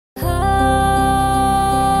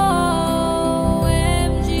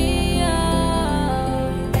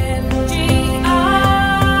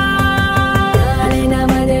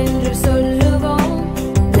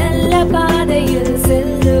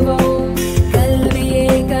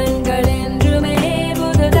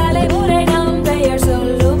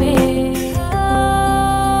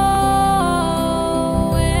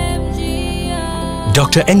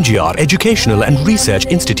Dr. MGR Educational and Research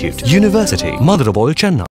Institute, University, Madurai,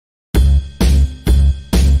 Chennai.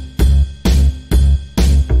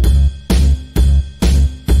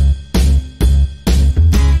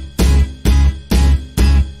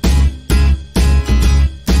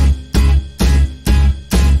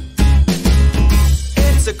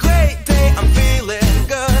 It's a great day, I'm feeling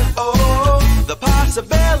good. Oh, the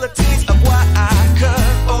possibilities of what I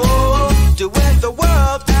could, do with the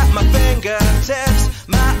world at my fingertips.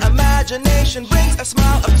 My imagination brings a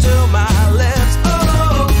smile up to my lips.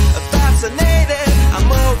 Oh, fascinated, I'm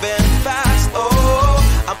moving fast. Oh,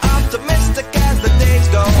 I'm optimistic as the days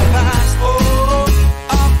go past. Oh,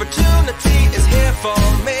 opportunity is here for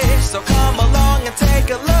me, so come along and take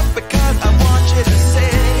a look because I want you to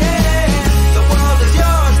see. The world is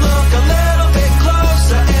yours, look a little bit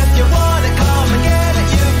closer. If you want it, come and get it.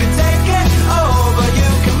 You can take it over, you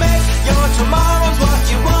can make your tomorrows what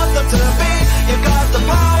you want them to be. You got the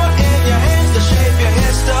power in your hands to shape your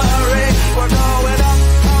history. We're going up,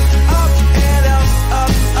 up, up, and up,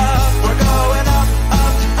 up, up. We're going up,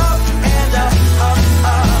 up, up, and up, up,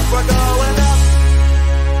 up. We're going up.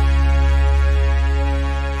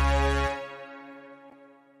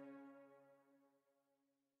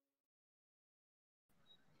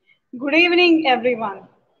 Good evening, everyone.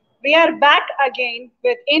 We are back again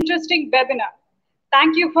with interesting webinar.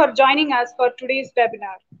 Thank you for joining us for today's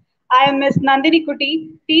webinar. I am Ms. Nandini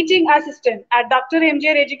Kuti, Teaching Assistant at Dr.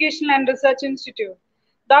 MGR Educational and Research Institute.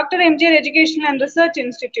 Dr. MGR Educational and Research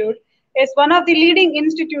Institute is one of the leading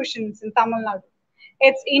institutions in Tamil Nadu.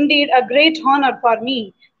 It's indeed a great honor for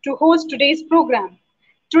me to host today's program.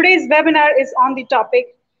 Today's webinar is on the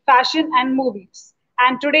topic fashion and movies.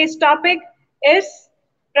 And today's topic is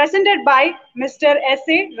presented by Mr.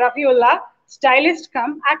 S.A. Rafi Ullah, stylist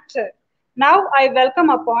cum actor. Now I welcome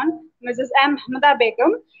upon Mrs. M. Hamada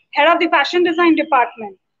Begum, Head of the Fashion Design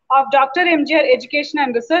Department of Dr. MGR Education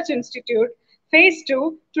and Research Institute, Phase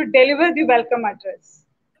 2, to deliver the welcome address.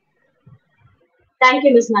 Thank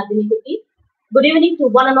you, Ms. Nandini Kuti. Good evening to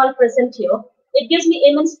one and all present here. It gives me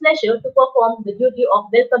immense pleasure to perform the duty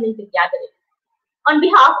of welcoming the gathering. On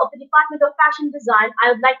behalf of the Department of Fashion Design,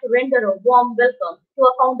 I would like to render a warm welcome to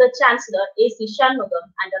our founder Chancellor A.C. Shanmugam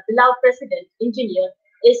and our beloved President Engineer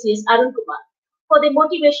A.C.S. Arun Kumar for the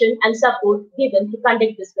motivation and support given to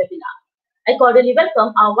conduct this webinar. I cordially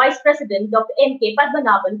welcome our Vice President Dr. M.K.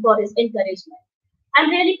 Padmanabhan for his encouragement. I'm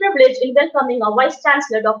really privileged in welcoming our Vice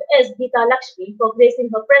Chancellor Dr. S. Geeta Lakshmi for gracing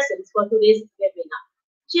her presence for today's webinar.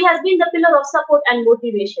 She has been the pillar of support and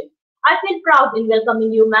motivation. I feel proud in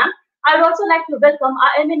welcoming you, ma'am. I would also like to welcome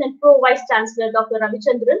our eminent Pro Vice Chancellor Dr.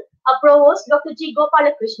 Ravichandran, our Provost Dr. G.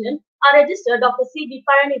 Gopalakrishnan, our Registrar Dr. C. B.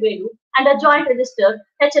 Paranivelu, and our Joint Registrar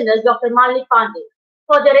HNS Dr. Malini Pandey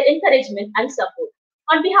for their encouragement and support.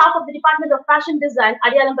 On behalf of the Department of Fashion Design,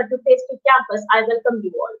 Adiyalambattu Phase 2 campus, I welcome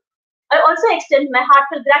you all. I also extend my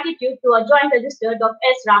heartfelt gratitude to our Joint Registrar Dr.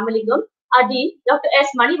 S. Ramalingam, our Dean Dr. S.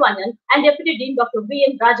 Manivannan, and Deputy Dean Dr. V.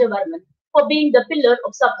 N. Rajavarman for being the pillar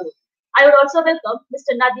of support. I would also welcome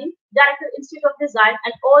Mr. Nadeem, Director, Institute of Design,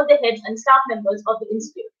 and all the heads and staff members of the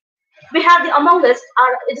Institute. We have among us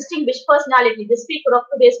our distinguished personality, the speaker of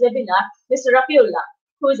today's webinar, Mr. Rafi Ullah,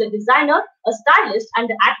 who is a designer, a stylist, and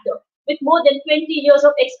an actor with more than 20 years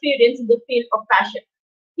of experience in the field of fashion.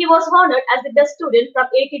 He was honored as the best student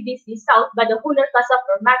from ATDC South by the Hunar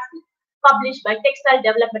Kasafar magazine, published by Textile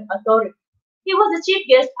Development Authority. He was the chief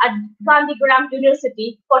guest at Gandhigram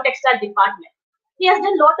University for Textile Department. He has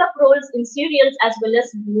done a lot of roles in serials as well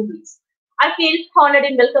as movies. I feel honored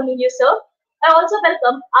in welcoming you, sir. I also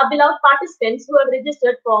welcome our beloved participants who have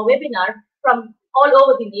registered for our webinar from all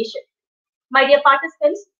over the nation. My dear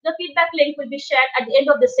participants, the feedback link will be shared at the end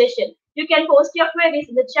of the session. You can post your queries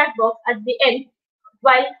in the chat box at the end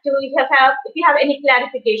if you have any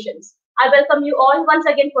clarifications. I welcome you all once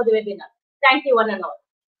again for the webinar. Thank you, one and all.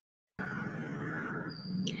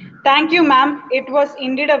 Thank you, ma'am. It was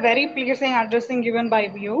indeed a very pleasing addressing given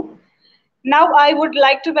by you. Now I would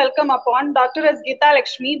like to welcome upon Dr. S. Geeta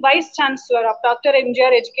Lakshmi, Vice Chancellor of Dr.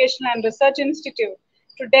 MGR Education and Research Institute,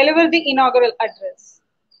 to deliver the inaugural address.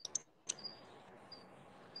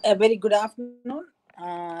 A very good afternoon,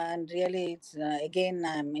 and really it's again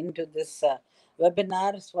I'm into this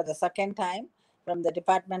webinar for the second time from the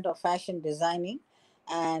Department of Fashion Designing,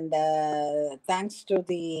 and thanks to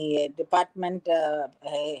the department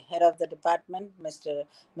head of the department,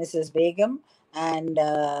 Mrs. Begum, and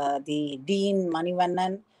the Dean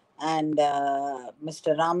Manivannan and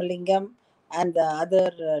Mr. Ramalingam and the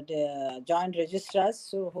other joint registrars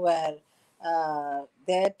who are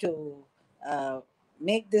there to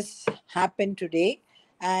make this happen today.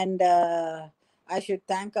 And I should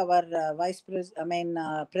thank our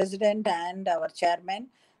president and our chairman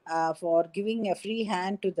for giving a free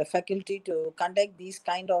hand to the faculty to conduct these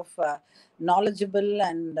kind of knowledgeable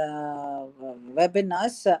and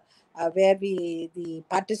webinars where the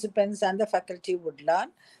participants and the faculty would learn.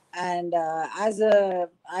 And as a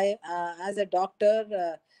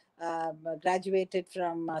doctor, graduated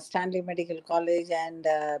from Stanley Medical College and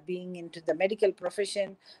being into the medical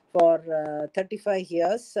profession for 35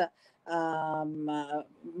 years.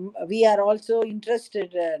 We are also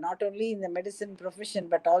interested not only in the medicine profession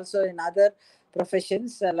but also in other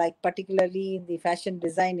professions, like particularly in the fashion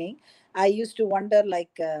designing. I used to wonder,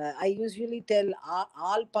 like I usually tell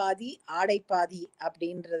all padi aadai padi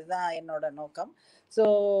அப்படின்றது தான் என்னோட நோக்கம்.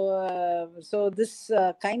 So this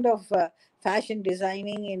kind of fashion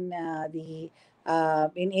designing in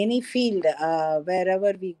in any field,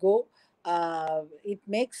 wherever we go, it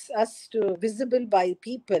makes us to visible by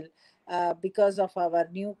people because of our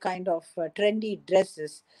new kind of trendy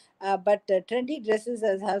dresses. But trendy dresses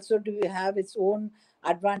has also to have its own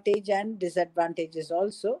advantage and disadvantages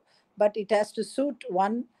also. But it has to suit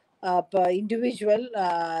one per individual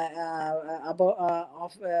about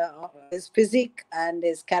of his physique and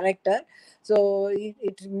his character. So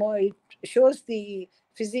it shows the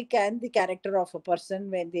physique and the character of a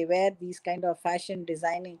person when they wear these kind of fashion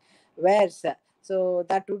designing wears. So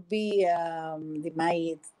that would be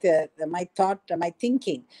my thought, my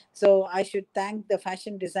thinking. So I should thank the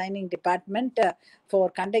fashion designing department for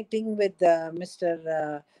conducting with Mr.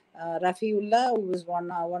 Rafi Ullah, who is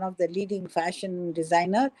one of the leading fashion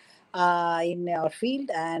designer in our field.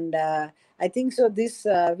 And I think so this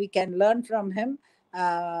we can learn from him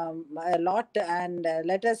a lot, and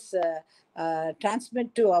let us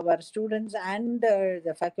transmit to our students and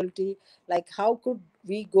the faculty, like how could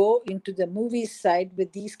we go into the movies side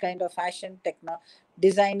with these kind of fashion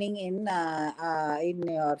designing in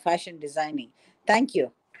your fashion designing. Thank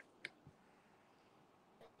you.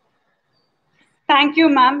 Thank you,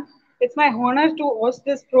 ma'am. It's my honor to host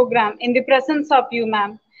this program in the presence of you,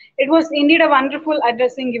 ma'am. It was indeed a wonderful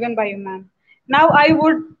addressing given by you, ma'am. Now I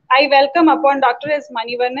welcome upon Dr. S.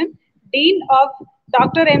 Manivarnan, Dean of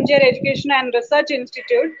Dr. MGR Education and Research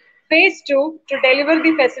Institute, Phase 2, to deliver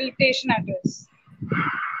the facilitation address.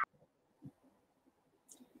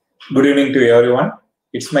 Good evening to everyone.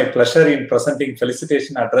 It's my pleasure in presenting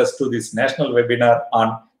felicitation address to this national webinar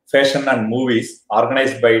on fashion and movies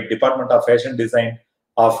organized by Department of Fashion Design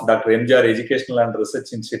of Dr. MGR Educational and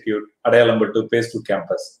Research Institute, Adayalambettu Phase 2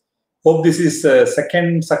 campus. Hope this is a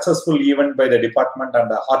second successful event by the department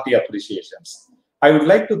and hearty appreciations. I would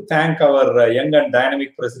like to thank our young and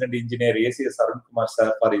dynamic President Engineer ACS Arun Kumar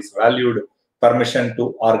sir for his valued permission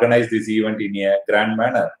to organize this event in a grand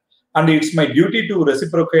manner. And it's my duty to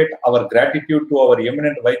reciprocate our gratitude to our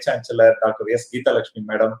eminent Vice Chancellor, Dr. S. Geeta Lakshmi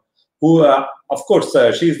Madam, who, of course,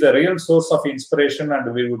 she is the real source of inspiration,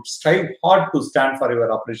 and we would strive hard to stand for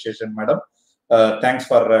your appreciation, Madam. Thanks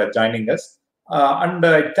for joining us. And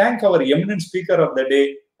I thank our eminent speaker of the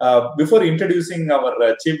day. Before introducing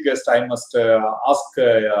our chief guest, I must ask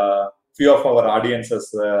few of our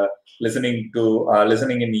audiences listening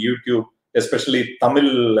in YouTube, especially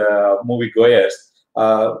Tamil movie goers.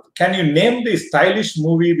 Can you name the stylish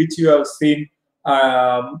movie which you have seen?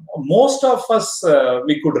 Most of us,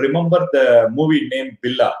 we could remember the movie named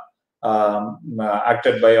Billa,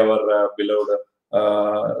 acted by our beloved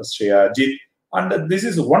Shreya Ajit. And this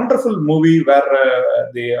is a wonderful movie where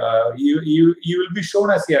you will be shown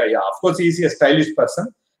as of course he is a stylish person.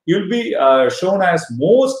 You will be shown as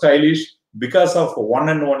more stylish because of one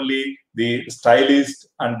and only the stylist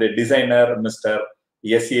and the designer, Mr.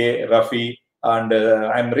 S.A. Rafi. And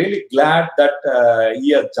I'm really glad that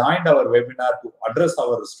he has joined our webinar to address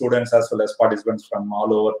our students as well as participants from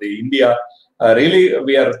all over the India. Really,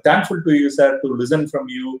 we are thankful to you, sir, to listen from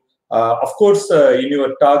you. Of course, in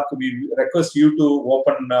your talk, we request you to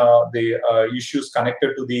open the issues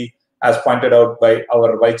connected to the, as pointed out by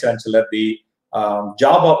our Vice Chancellor, the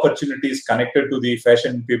job opportunities connected to the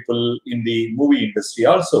fashion people in the movie industry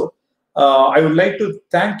also. I would like to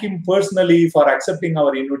thank him personally for accepting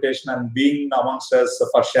our invitation and being amongst us,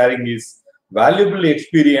 for sharing his valuable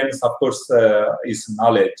experience, of course, his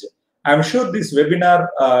knowledge. I'm sure this webinar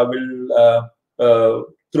will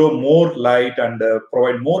throw more light and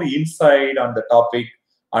provide more insight on the topic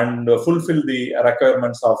and fulfill the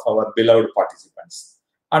requirements of our beloved participants.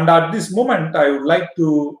 And at this moment, I would like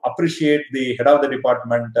to appreciate the head of the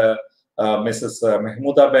department, Mrs.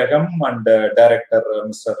 Mahmooda Begum, and Director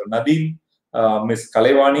Mr. Nadeem, Ms.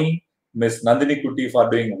 Kalevani, Ms. Nandini Kuti for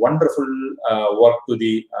doing wonderful work to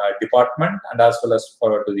the department and as well as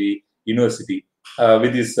to the university.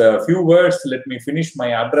 With these few words, let me finish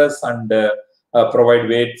my address and provide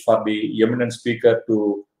way for the eminent speaker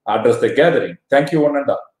to address the gathering. Thank you, one and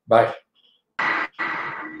all. Bye.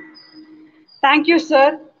 Thank you,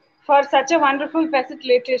 sir, for such a wonderful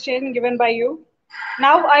facilitation given by you.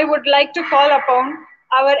 Now, I would like to call upon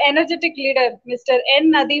our energetic leader, Mr.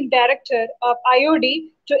 N. Nadeem, Director of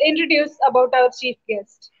IOD, to introduce about our chief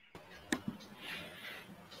guest.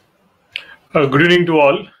 Good evening to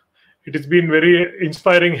all. It has been very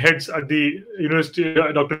inspiring heads at the university,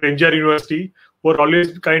 Dr. NGR University, who are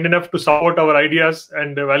always kind enough to support our ideas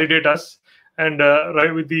and validate us. And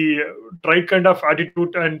right with the right kind of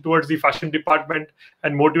attitude and towards the fashion department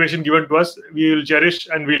and motivation given to us, we will cherish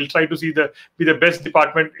and we'll try to be the best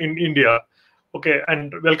department in India. Okay,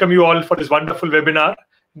 and welcome you all for this wonderful webinar.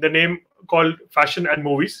 The name called Fashion and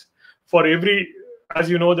Movies. For every, as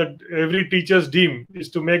you know, that every teacher's dream is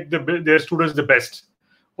to make their students the best.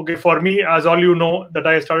 Okay, for me, as all you know, that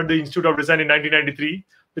I started the Institute of Design in 1993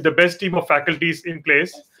 with the best team of faculties in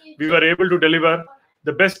place. We were able to deliver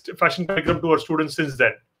the best fashion curriculum to our students since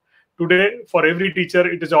then. Today, for every teacher,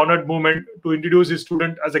 it is an honored moment to introduce his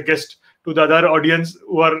student as a guest to the other audience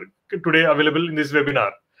who are today available in this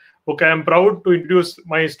webinar. Okay, I'm proud to introduce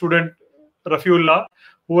my student, Rafi Ullah,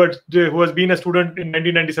 who has been a student in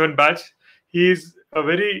 1997 batch. He is a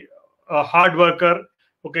very hard worker.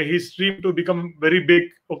 Okay, his dream to become very big.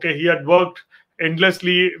 Okay, he had worked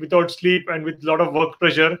endlessly without sleep and with a lot of work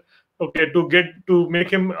pressure. Okay, to make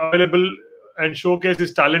him available and showcase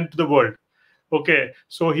his talent to the world. Okay,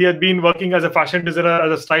 so he had been working as a fashion designer,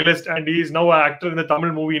 as a stylist, and he is now an actor in the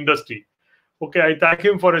Tamil movie industry. Okay, I thank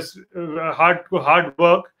him for his hard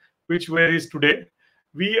work, where he is today.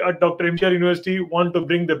 We at Dr. MGR University want to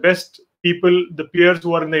bring the best people, the peers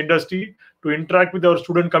who are in the industry, to interact with our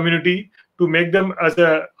student community, to make them as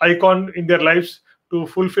an icon in their lives, to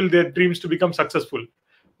fulfill their dreams to become successful.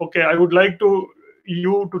 Okay, I would like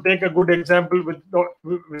you to take a good example with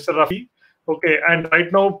Mr. Rafi. Okay, and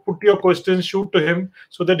right now put your questions, shoot to him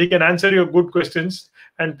so that he can answer your good questions.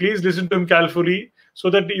 And please listen to him carefully so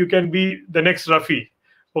that you can be the next Rafi.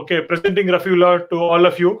 Okay, presenting Rafi Ullah to all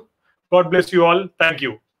of you. God bless you all. Thank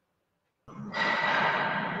you.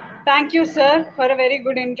 Thank you, sir, for a very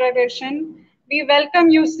good introduction. We welcome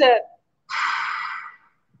you, sir.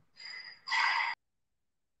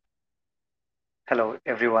 Hello,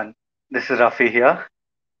 everyone. This is Rafi here.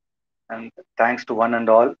 And thanks to one and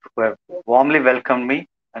all who have warmly welcomed me.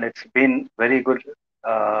 And it's been very good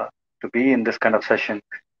to be in this kind of session.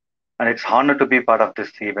 And it's an honor to be part of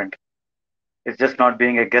this event. It's just not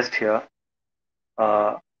being a guest here.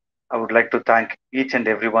 I would like to thank each and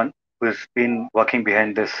everyone who has been working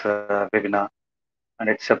behind this webinar. And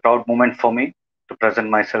it's a proud moment for me to present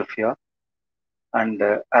myself here. And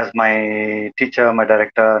as my teacher, my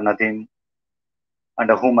director, Nadeem,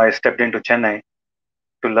 under whom I stepped into Chennai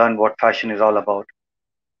to learn what fashion is all about,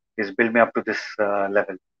 is built me up to this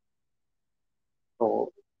level.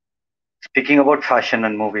 So, speaking about fashion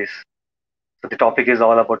and movies, so the topic is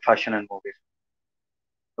all about fashion and movies.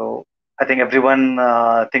 So, I think everyone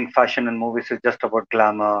think fashion and movies is just about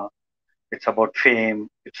glamour, it's about fame,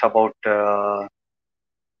 it's about all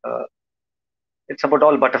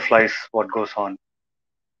butterflies, what goes on.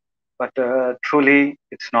 But truly,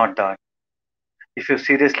 it's not that. If you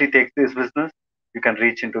seriously take this business, you can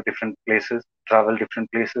reach into different places, travel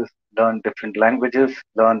different places, learn different languages,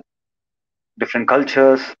 learn different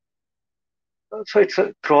cultures. So it's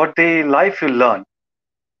throughout the life you learn.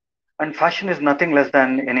 And fashion is nothing less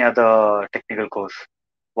than any other technical course,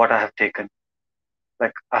 what I have taken.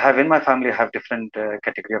 Like I have in my family, I have different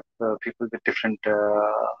category of people with different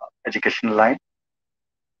educational line.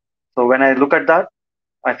 So when I look at that,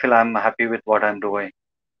 I feel I'm happy with what I'm doing.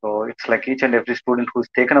 So it's like each and every student who's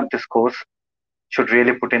taken up this course should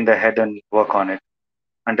really put in their head and work on it.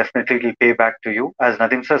 And definitely it will pay back to you. As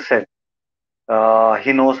Nadeem sir said,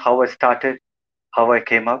 he knows how I started, how I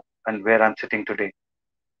came up, and where I'm sitting today.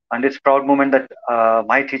 And it's a proud moment that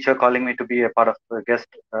my teacher calling me to be a part of a guest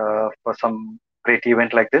for some great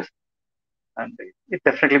event like this. And it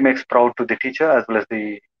definitely makes proud to the teacher as well as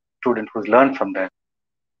the student who's learned from them.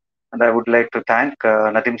 And I would like to thank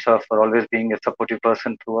Nadeem sir for always being a supportive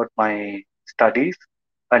person throughout my studies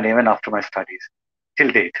and even after my studies, till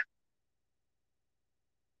date.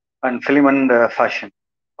 And film and fashion,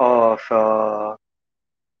 of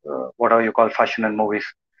whatever you call fashion and movies.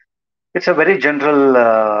 It's a very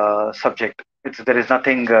general subject. There is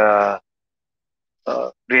nothing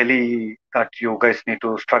really that you guys need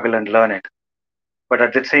to struggle and learn it. But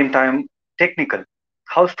at the same time, technical.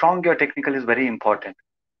 How strong your technical is very important.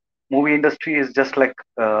 Movie industry is just like,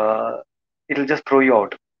 it'll just throw you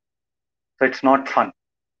out. So it's not fun.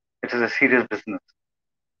 It is a serious business.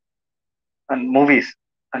 And movies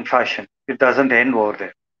and fashion, it doesn't end over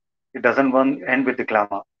there. It doesn't end with the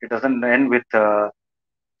glamour. It doesn't end with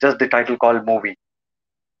just the title called movie.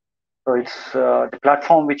 So it's the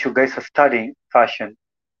platform which you guys are studying, fashion,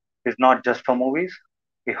 is not just for movies.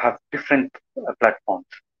 You have different platforms.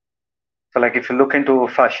 So like if you look into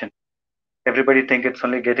fashion, everybody think it's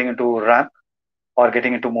only getting into ramp or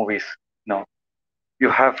getting into movies. No, you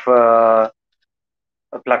have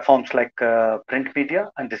platforms like print media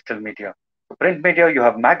and digital media. So print media, you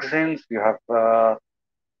have magazines, you have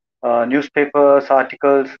newspapers,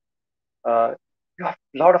 articles. You have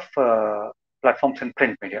a lot of platforms in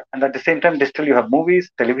print media, and at the same time, digital, you have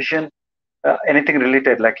movies, television, anything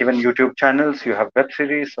related, like even YouTube channels. You have web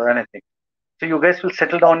series or anything. So you guys will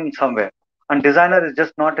settle down somewhere. And designer is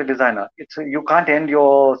just not a designer. It's you can't end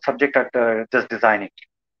your subject at just designing.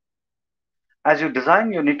 As you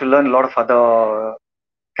design, you need to learn a lot of other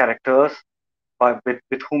characters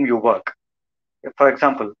with whom you work. For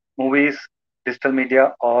example, movies, digital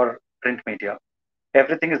media, or print media.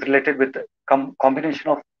 Everything is related with combination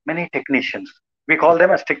of many technicians. We call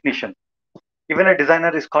them as technicians. Even a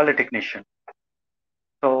designer is called a technician.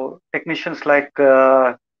 So technicians like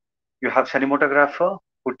you have cinematographer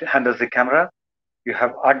who handles the camera. You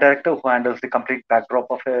have art director who handles the complete backdrop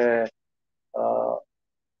of a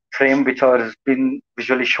frame which has been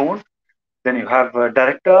visually shown. Then you have a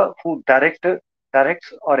director who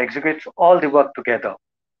directs or executes all the work together.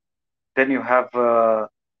 Then you have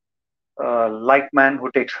light man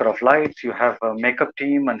who takes care of lights. You have a makeup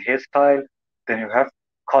team and hairstyle. Then you have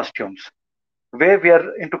costumes, where we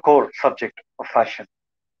are into core subject of fashion.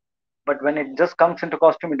 But when it just comes into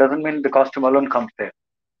costume, it doesn't mean the costume alone comes there.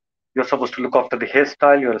 You're supposed to look after the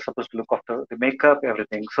hairstyle. You're supposed to look after the makeup,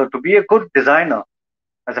 everything. So to be a good designer,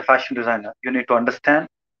 as a fashion designer, you need to understand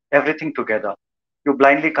everything together. You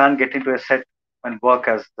blindly can't get into a set and work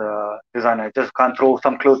as the designer. You just can't throw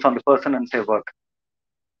some clothes on the person and say work.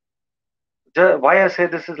 Why I say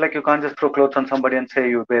this is like you can't just throw clothes on somebody and say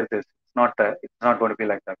you wear this. It's not going to be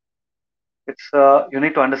like that. It's you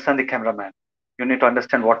need to understand the cameraman. You need to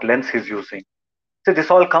understand what lens he's using. So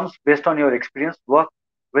this all comes based on your experience, work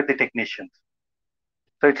with the technicians.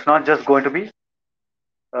 So it's not just going to be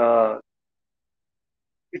uh,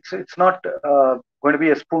 it's not going to be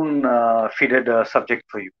a spoon feeded subject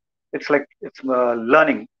for you. It's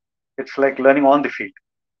learning. It's like learning on the field.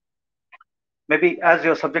 Maybe as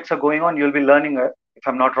your subjects are going on, you'll be learning. If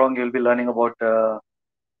I'm not wrong, you'll be learning about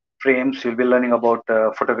frames. You'll be learning about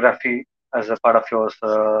photography as a part of yours,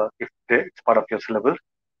 if it's part of your syllabus.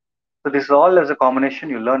 So this is all as a combination.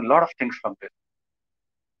 You learn a lot of things from this.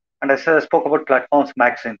 And I spoke about platforms,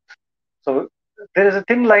 magazines. So there is a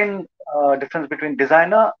thin line difference between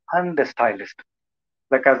designer and a stylist.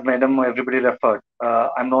 Like as madam, everybody referred,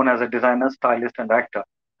 I'm known as a designer, stylist, and actor.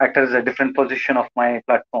 Actor is a different position of my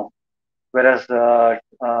platform, whereas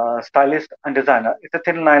stylist and designer, it's a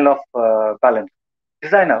thin line of balance.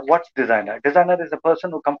 Designer, what's designer? Designer is a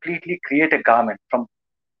person who completely create a garment from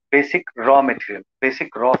basic raw material,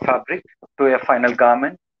 basic raw fabric to a final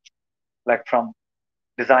garment, like from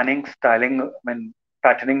designing, styling,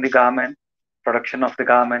 patterning the garment, production of the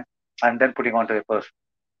garment, and then putting onto a person.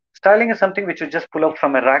 Styling is something which you just pull up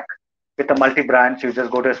from a rack with a multi-branch. You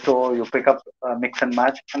just go to a store, you pick up, mix and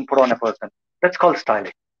match, and put on a person. That's called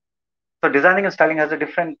styling. So designing and styling has a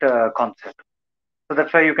different concept. So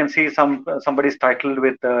that's why you can see somebody's titled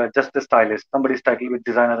with just the stylist, somebody's titled with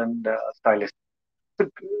designer and stylist. So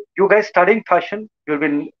you guys studying fashion, you'll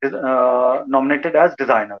be nominated as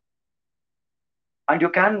designer, and you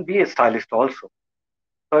can be a stylist also.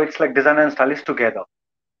 So it's like designer and stylist together.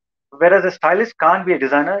 Whereas a stylist can't be a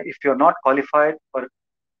designer if you're not qualified or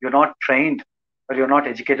you're not trained or you're not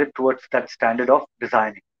educated towards that standard of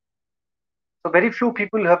designing. So very few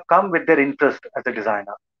people have come with their interest as a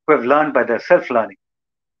designer, who have learned by their self-learning.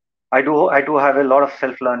 I do have a lot of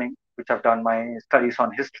self-learning, which I've done my studies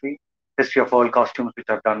on history of all costumes, which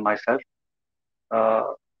I've done myself.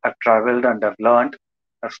 I've traveled and I've learned,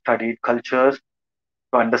 I've studied cultures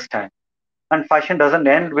to understand. And fashion doesn't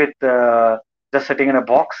end with just sitting in a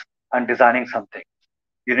box and designing something.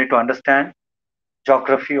 You need to understand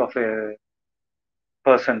geography of a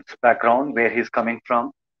person's background, where he's coming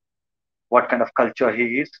from, what kind of culture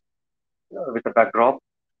he is with the backdrop,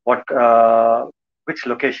 which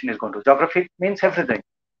location is going to. Geography means everything.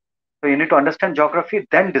 So you need to understand geography,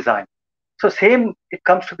 then design. So same, it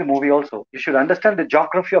comes to the movie also. You should understand the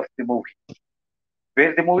geography of the movie,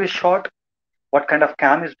 where the movie is shot, what kind of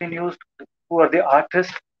cam is being used, who are the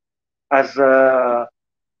artists. As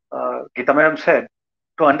Geeta Madam said,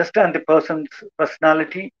 to understand the person's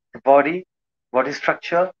personality, the body, body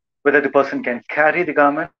structure, whether the person can carry the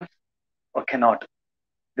garment or cannot.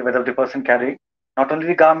 Whether the person carry not only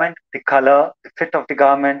the garment, the color, the fit of the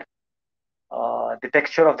garment, the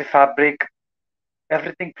texture of the fabric,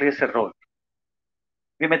 everything plays a role.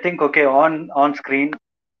 We may think, okay, on screen,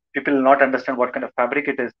 people will not understand what kind of fabric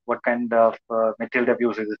it is, what kind of material they've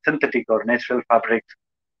used. Is it synthetic or natural fabrics?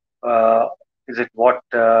 Is it what,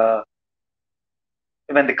 even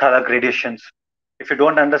the color gradations. If you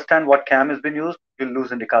don't understand what cam has been used, you'll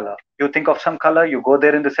lose in the color. You think of some color, you go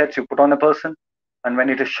there in the sets, you put on a person, and when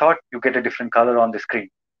it is shot, you get a different color on the screen.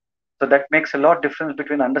 So that makes a lot difference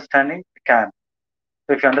between understanding the cam.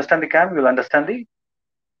 So if you understand the cam, you'll understand the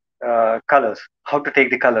colors, how to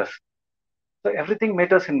take the colors. So everything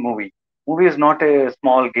matters in movie. Movie is not a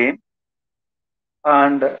small game.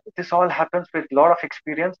 And this all happens with a lot of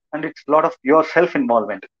experience, and it's a lot of your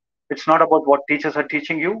self-involvement. It's not about what teachers are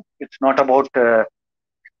teaching you. It's not about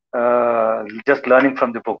just learning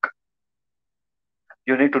from the book.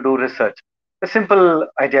 You need to do research. A simple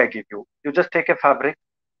idea I give you. You just take a fabric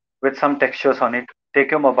with some textures on it,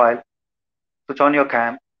 take your mobile, switch on your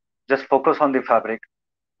cam, just focus on the fabric,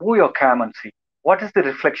 move your cam and see what is the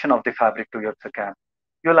reflection of the fabric to your cam.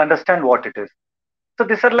 You'll understand what it is. So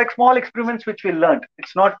these are like small experiments which we learned.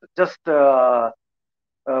 It's not just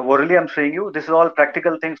orally I'm saying you. This is all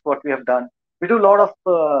practical things what we have done. We do a lot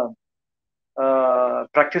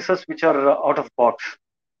of practices which are out of box,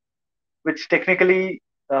 which technically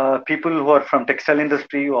people who are from textile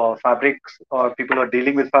industry or fabrics or people who are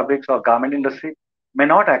dealing with fabrics or garment industry may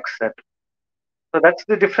not accept. So that's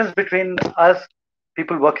the difference between us,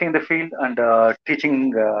 people working in the field, and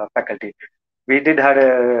teaching faculty. We did had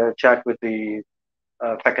a chat with the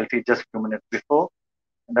faculty just a few minutes before,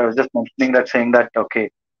 and I was just mentioning that, saying that, okay,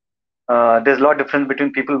 there's a lot of difference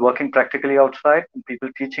between people working practically outside and people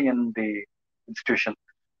teaching in the institution.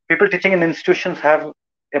 People teaching in institutions have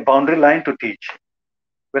a boundary line to teach,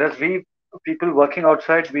 whereas we people working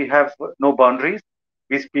outside, we have no boundaries.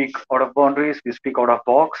 We speak out of boundaries. We speak out of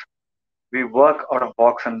box. We work out of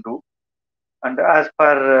box and do. And as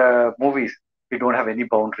per movies, we don't have any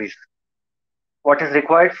boundaries. What is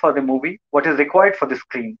required for the movie? What is required for the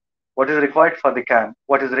screen? What is required for the cam?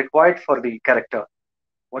 What is required for the character?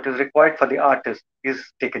 What is required for the artist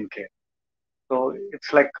is taken care. So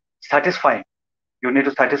it's like satisfying. You need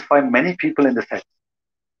to satisfy many people in the set.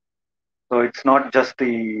 So it's not just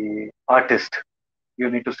the artist. You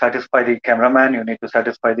need to satisfy the cameraman. You need to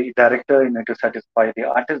satisfy the director. You need to satisfy the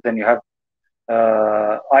artist. Then you have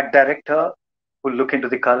art director who look into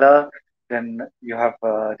the color. Then you have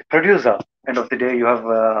the producer. End of the day, you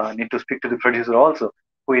have need to speak to the producer also,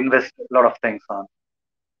 who invest a lot of things on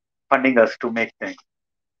funding us to make things.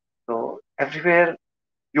 So everywhere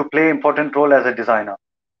you play important role as a designer.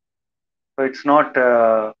 So it's not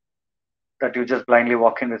that you just blindly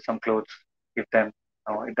walk in with some clothes, give them.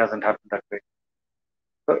 No, it doesn't happen that way.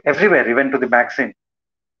 So everywhere, even to the magazine.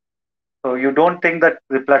 So you don't think that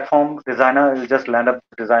the platform designer will just land up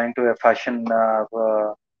designing to a fashion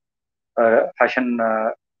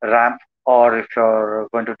ramp, or if you're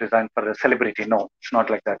going to design for a celebrity. No, it's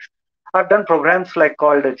not like that. I've done programs like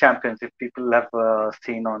called Champions. If people have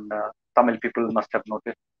seen on Tamil, people must have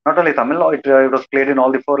noticed. Not only Tamil, it was played in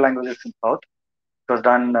all the 4 languages in South. It was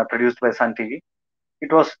done, produced by Sun TV.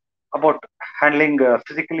 It was about handling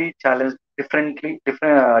physically challenged, differently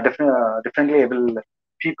able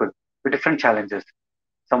people with different challenges.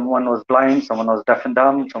 Someone was blind, someone was deaf and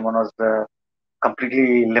dumb, someone was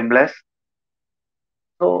completely limbless.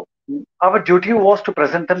 So our duty was to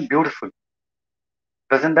present them beautiful,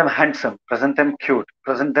 present them handsome, present them cute,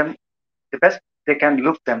 present them the best they can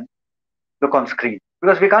look on screen,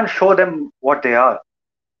 because we can't show them what they are.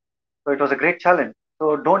 So it was a great challenge.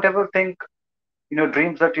 So don't ever think in your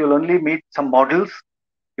dreams that you'll only meet some models,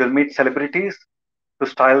 you'll meet celebrities to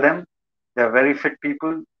style them. They're very fit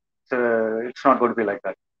people. So it's not going to be like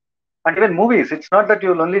that. And even movies, it's not that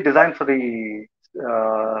you'll only design for the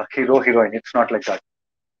hero, heroine. It's not like that.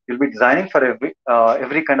 You'll be designing for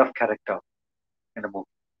every kind of character in the movie.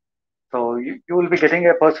 So you will be getting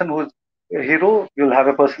a person who's a hero. You'll have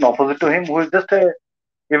a person opposite to him who is just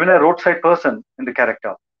even a roadside person in the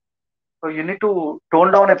character. So you need to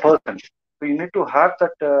tone down a person. So you need to have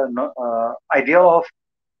that idea of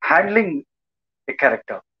handling a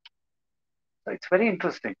character. So it's very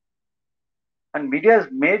interesting. And media has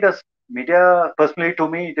made us, media personally to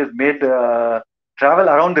me, it has made travel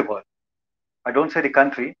around the world. I don't say the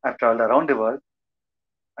country, I've traveled around the world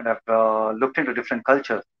and I've looked into different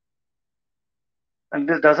cultures. And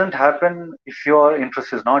this doesn't happen if your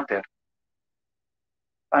interest is not there.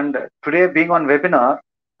 And today being on webinar,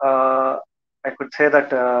 I could say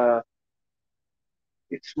that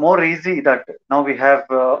it's more easy that now we have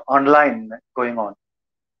online going on.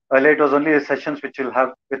 Earlier, it was only sessions which you'll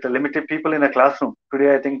have with limited people in a classroom.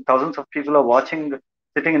 Today, I think thousands of people are watching,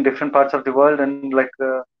 sitting in different parts of the world and like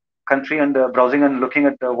country and browsing and looking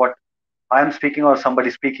at what I am speaking or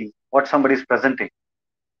somebody speaking, what somebody is presenting.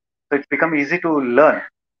 So it's become easy to learn.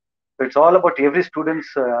 So it's all about every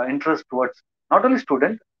student's interest towards not only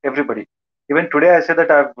student, everybody. Even today, I say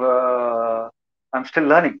that I'm still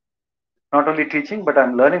learning, not only teaching, but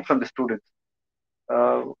I'm learning from the students.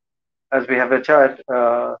 As we have a chat,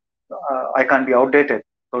 I can't be outdated.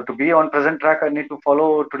 So to be on present track, I need to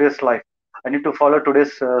follow today's life. I need to follow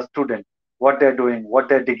today's student, what they're doing, what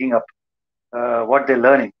they're digging up, what they're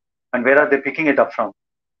learning, and where are they picking it up from.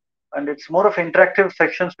 And it's more of interactive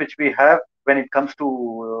sections which we have when it comes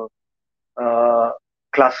to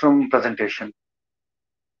classroom presentation.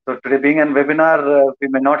 So today being a webinar, we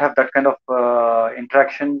may not have that kind of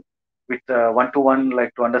interaction with one-to-one,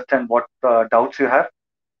 like to understand what doubts you have.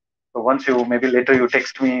 So once you, maybe later you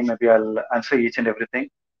text me, maybe I'll answer each and everything.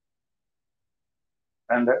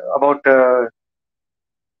 And about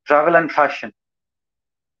travel and fashion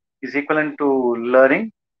is equivalent to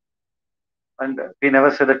learning. And we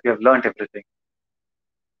never say that we have learned everything.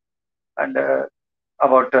 And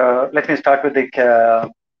about, let me start with the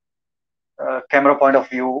camera point of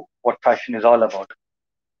view, what fashion is all about.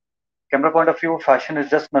 Camera point of view, fashion is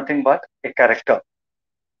just nothing but a character.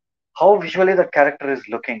 How visually the character is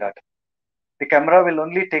looking at. The camera will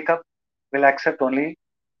only will accept only,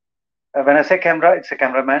 when I say camera, it's a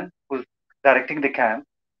cameraman who's directing the cam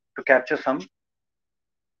to capture some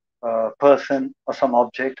person or some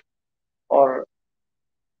object or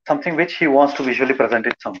something which he wants to visually present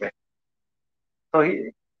it somewhere. So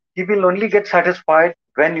he will only get satisfied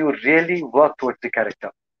when you really work towards the character.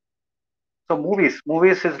 So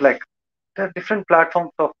movies is like, there are different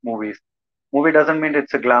platforms of movies. Movie doesn't mean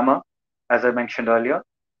it's a glamour, as I mentioned earlier.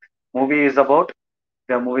 Movie is about,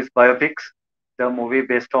 there are movies biopics, there are movie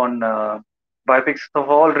based on biopics of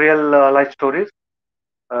all real life stories,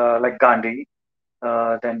 like Gandhi.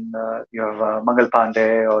 Then you have Mangal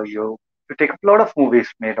Pandey, or you take a lot of movies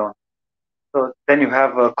made on. So then you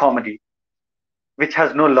have comedy, which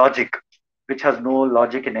has no logic,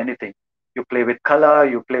 in anything. You play with color,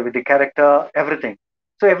 you play with the character, everything.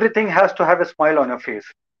 So everything has to have a smile on your face.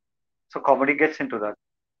 So comedy gets into that.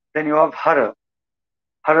 Then you have horror.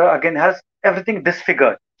 Horror again has everything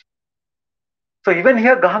disfigured. So even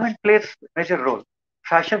here, garment plays major role.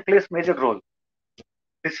 Fashion plays major role.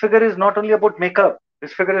 Disfigure is not only about makeup.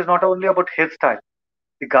 Disfigure is not only about hairstyle.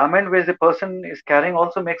 The garment where the person is carrying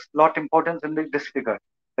also makes a lot importance in the disfigure.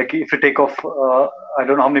 Like if you take off, I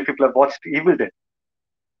don't know how many people have watched Evil Dead.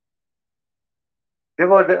 They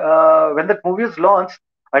were when that movie was launched.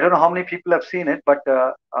 I don't know how many people have seen it, but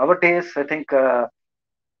our days, I think 80s,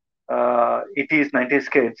 90s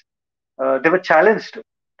kids, they were challenged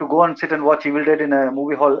to go and sit and watch Evil Dead in a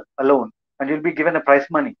movie hall alone, and you'll be given a prize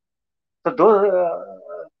money. So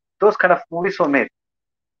those kind of movies were made.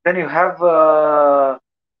 Then you have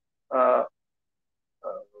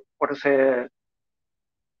what to say,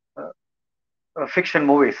 fiction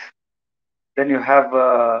movies. Then you have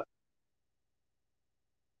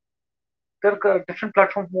there are different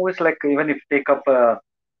platform movies, like even if you take up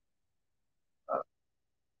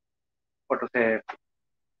what to say,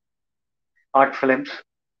 art films,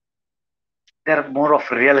 they're more of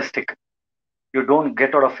realistic. You don't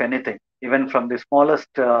get out of anything, even from the smallest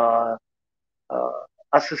uh,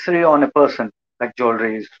 accessory on a person, like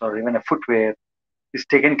jewelries or even a footwear, is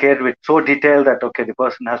taken care with so detailed that okay, the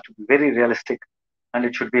person has to be very realistic, and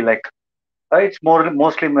it should be like it's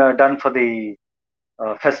mostly done for the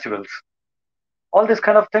festivals. All these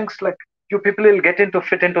kind of things, like you people will get into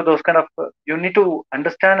fit into those kind of. You need to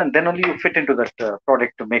understand, and then only you fit into that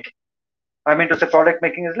product to make it. I mean to say, product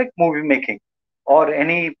making is like movie making or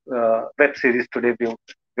any web series. Today we are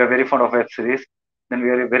very fond of web series. Then we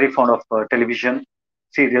are very fond of television,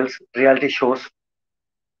 serials, reality shows.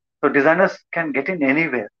 So designers can get in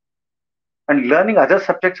anywhere. And learning other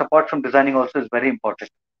subjects apart from designing also is very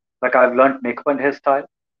important. Like I've learned makeup and hairstyle.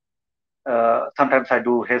 Sometimes I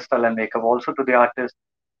do hairstyle and makeup also to the artist.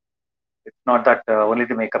 It's not that only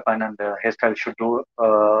the makeup and the hairstyle should do,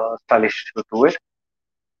 stylist should do it.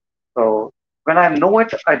 So when I know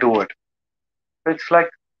it, I do it. It's like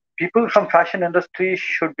people from fashion industry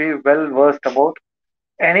should be well versed about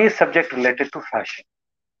any subject related to fashion.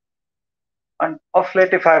 And of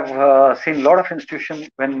late, if I've seen a lot of institutions,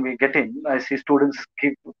 when we get in, I see students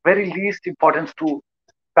give very least importance to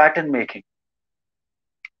pattern making,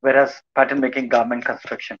 whereas pattern making, garment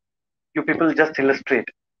construction, you people just illustrate,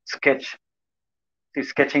 sketch. See,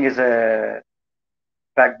 sketching is a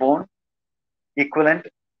backbone, equivalent.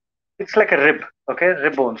 It's like a rib, okay?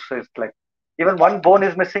 Rib bone. So it's like even one bone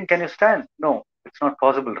is missing. Can you stand? No, it's not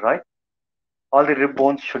possible, right? All the rib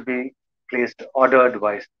bones should be placed ordered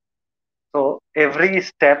wise. So every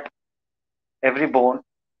step, every bone,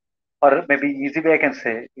 or maybe easy way I can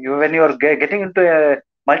say, you when you are getting into a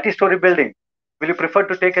multi-story building, will you prefer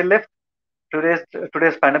to take a lift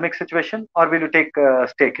today's pandemic situation, or will you take a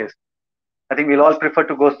staircase? I think we'll all prefer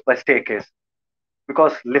to go by staircase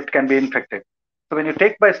because lift can be infected. So when you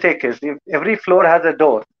take by staircase, if every floor has a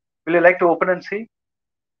door, will you like to open and see?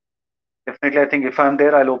 Definitely, I think if I'm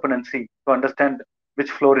there, I'll open and see to understand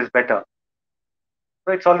which floor is better.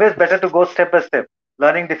 So it's always better to go step by step,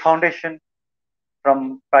 learning the foundation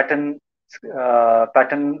from pattern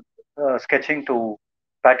sketching to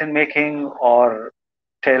pattern making or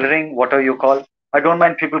tailoring, whatever you call. I don't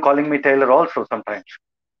mind people calling me tailor also sometimes.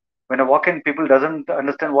 When I walk in, people doesn't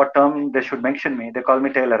understand what term they should mention me. They call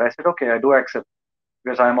me tailor. I said, okay, I do accept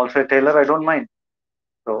because I am also a tailor. I don't mind.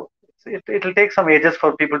 So it'll take some ages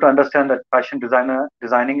for people to understand that fashion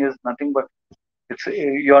designing is nothing but it's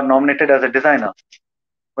you are nominated as a designer.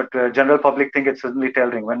 But general public think it's only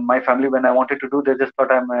tailoring. When my family, when I wanted to do, they just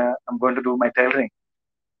thought I'm going to do my tailoring.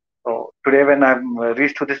 So today, when I'm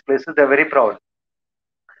reached to these places, they're very proud.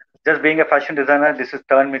 Just being a fashion designer, this has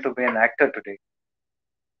turned me to be an actor today.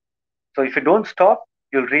 So if you don't stop,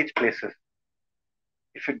 you'll reach places.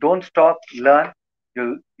 If you don't stop, learn,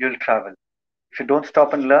 you'll travel. If you don't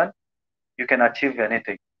stop and learn, you can achieve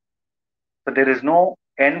anything. So there is no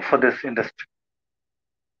end for this industry.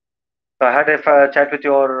 So I had a chat with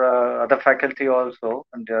your other faculty also,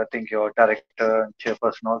 and I think your director and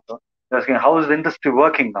chairperson also. They're asking, how is the industry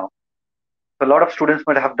working now? So a lot of students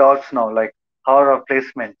might have doubts now, like how are our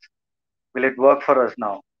placements? Will it work for us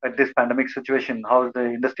now at this pandemic situation? How is the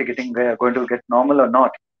industry going to get normal or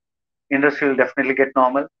not? Industry will definitely get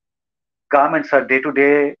normal. Garments are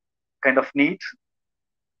day-to-day kind of needs,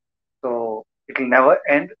 so it will never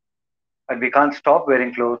end, and we can't stop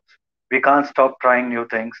wearing clothes. We can't stop trying new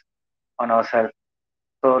things on ourselves.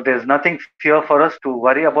 So there's nothing fear for us to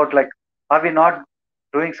worry about. Like, are we not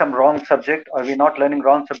doing some wrong subject? Are we not learning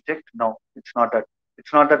wrong subject? No, it's not that.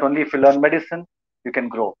 It's not that only if you learn medicine you can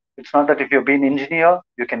grow. It's not that if you've been engineer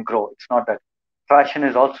you can grow. It's not that. Fashion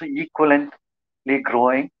is also equivalently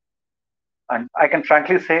growing, and I can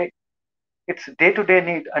frankly say it's day-to-day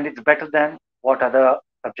need, and it's better than what other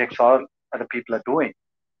subjects or other people are doing.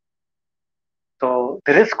 So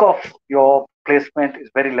the risk of your placement is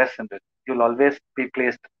very less in this. You'll always be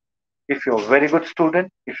placed if you're a very good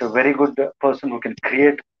student, if you're a very good person who can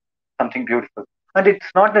create something beautiful. And it's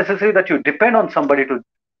not necessary that you depend on somebody to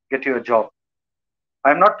get you a job.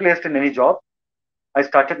 I'm not placed in any job. I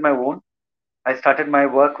started my own. I started my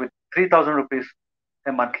work with 3,000 rupees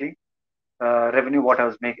a monthly revenue, what I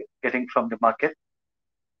was getting from the market.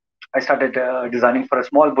 I started designing for a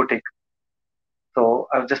small boutique. So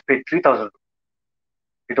I was just paid 3,000.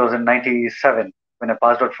 It was in 97 when I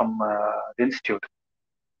passed out from the institute.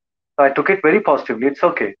 So I took it very positively. It's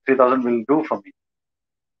okay. 3,000 will do for me.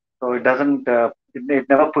 So it doesn't, it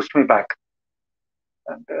never pushed me back.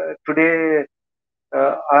 And today,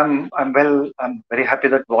 I'm very happy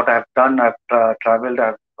that what I've done, I've traveled,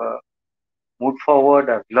 I've moved forward,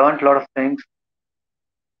 I've learned a lot of things.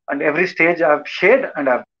 And every stage I've shared and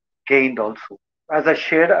I've gained also. As I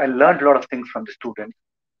shared, I learned a lot of things from the students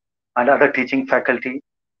and other teaching faculty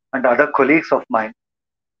and other colleagues of mine.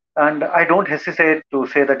 And I don't hesitate to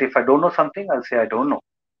say that if I don't know something, I'll say I don't know.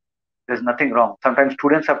 There's nothing wrong. Sometimes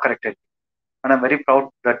students have corrected. And I'm very proud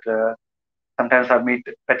that sometimes I meet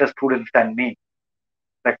better students than me.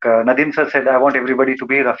 Like Nadim sir said, I want everybody to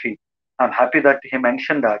be Rafi. I'm happy that he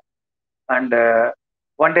mentioned that. And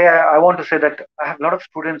one day I want to say that I have a lot of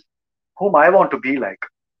students whom I want to be like.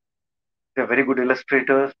 They're very good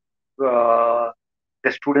illustrators.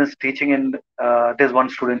 The students teaching in, there's one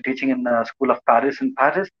student teaching in School of Paris in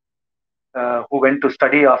Paris, who went to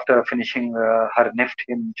study after finishing her NIFT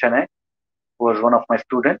in Chennai, who was one of my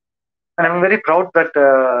students. And I'm very proud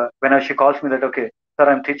that when she calls me that, okay, sir,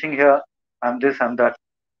 I'm teaching here, I'm this, I'm that.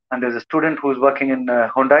 And there's a student who's working in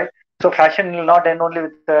Hyundai. So fashion will not end only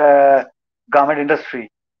with the garment industry.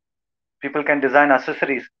 People can design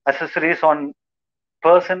accessories on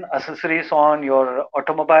person, accessories on your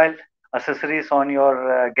automobile, accessories on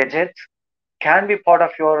your gadgets can be part of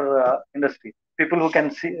your industry. People who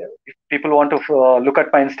can see, if people want to look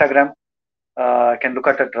at my Instagram, can look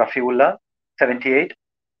at Rafi Ullah 78.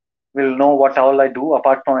 Will know what all I do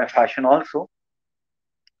apart from my fashion also.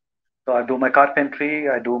 So I do my carpentry,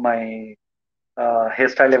 I do my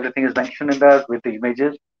hairstyle, everything is mentioned in there with the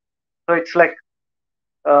images. So it's like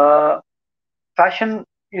fashion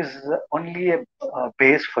is only a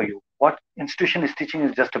base for you. What institution is teaching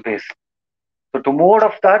is just a base. So to move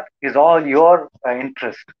out of that is all your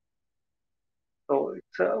interest. So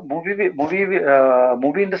it's a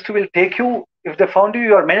movie industry will take you if they found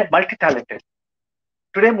you are multi-talented.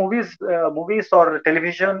 Today movies or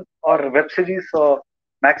television or web series or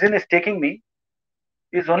magazine is taking me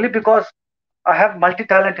is only because I have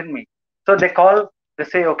multi-talent in me. So they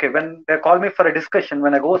say, okay, when they call me for a discussion,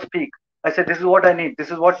 when I go speak, I say, this is what I need.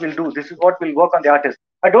 This is what we'll do. This is what will work on the artist.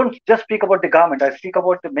 I don't just speak about the garment. I speak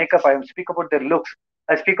about the makeup. I speak about their looks.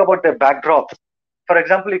 I speak about their backdrop. For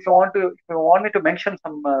example, if you want me to mention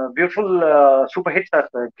some beautiful super hits that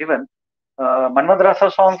were given,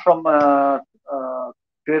 Manmadrasa song from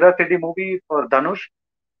Tera Tedi movie for Dhanush,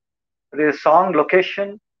 the song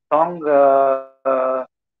location, song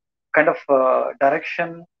kind of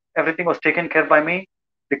direction, everything was taken care by me.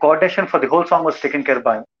 The coordination for the whole song was taken care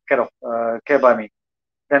by me.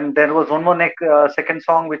 Then there was one more second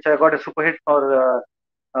song which I got a super hit for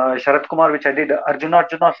Sharat Kumar, which I did Arjuna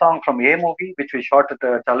Arjuna song from A movie, which we shot at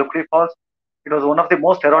Chalukri Falls. It was one of the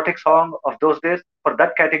most erotic song of those days for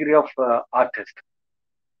that category of artist.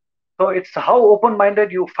 So it's how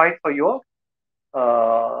open-minded you fight for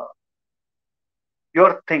uh,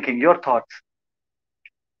 your thinking, your thoughts.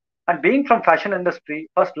 And being from fashion industry,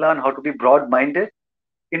 first learn how to be broad-minded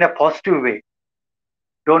in a positive way.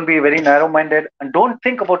 Don't be very narrow-minded and don't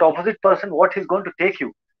think about opposite person, what he's going to take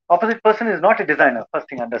you. Opposite person is not a designer, first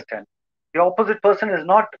thing understand. The opposite person is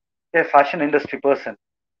not a fashion industry person.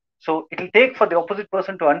 So it will take for the opposite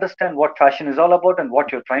person to understand what fashion is all about and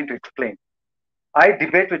what you're trying to explain. I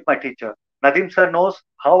debate with my teacher. Nadeem sir knows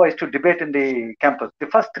how I used to debate in the campus. The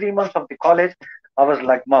first 3 months of the college, I was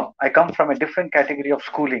like, Mom, I come from a different category of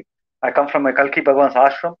schooling. I come from a Kalki Bhagwan's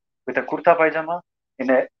ashram with a kurta pajama in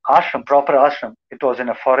a ashram, proper ashram. It was in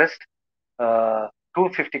a forest,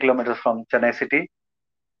 250 kilometers from Chennai city.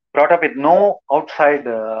 Brought up with no outside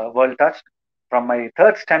world touch from my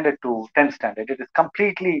third standard to 10th standard. It is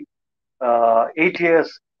completely 8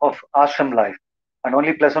 years of ashram life and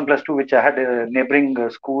only plus one, plus two, which I had a neighboring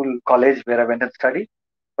school, college where I went and studied.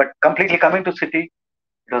 But completely coming to city,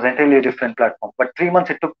 it was entirely a different platform. But 3 months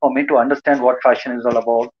it took for me to understand what fashion is all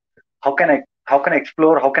about. How can I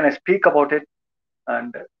explore? How can I speak about it?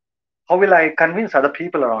 And how will I convince other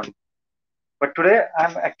people around me? But today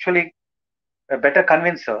I'm actually a better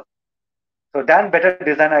convincer. So than better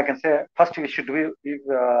designer, I can say first you should do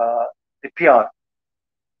the PR.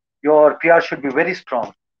 Your PR should be very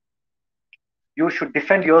strong. You should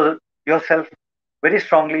defend yourself very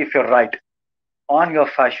strongly if you're right on your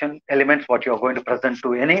fashion elements, what you're going to present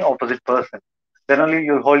to any opposite person. Then only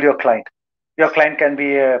you hold your client. Your client can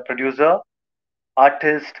be a producer,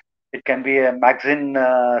 artist, it can be a magazine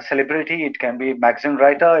celebrity, it can be magazine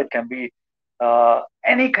writer, it can be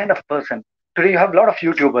any kind of person. Today you have a lot of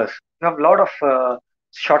YouTubers, you have a lot of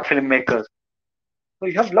short film makers. So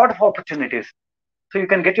you have a lot of opportunities. So you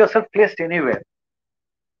can get yourself placed anywhere.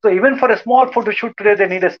 So even for a small photo shoot today, they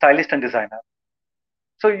need a stylist and designer.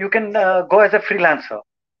 So you can go as a freelancer.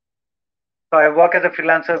 So I work as a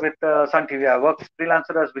freelancer with Sun TV. I work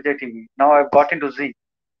freelancer as Vijay TV. Now I've got into Z.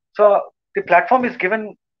 So the platform is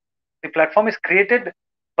given, the platform is created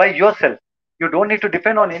by yourself. You don't need to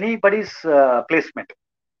depend on anybody's placement.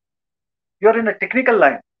 You're in a technical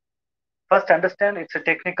line. First understand it's a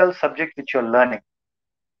technical subject which you're learning.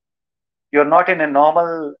 You're not in a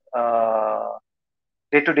normal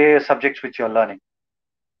day-to-day subjects which you're learning.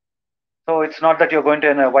 So it's not that you're going to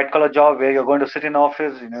in a white collar job where you're going to sit in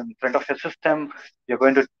office in front of your system, you're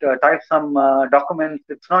going to type some documents.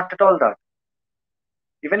 It's not at all that.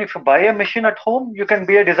 Even if you buy a machine at home, you can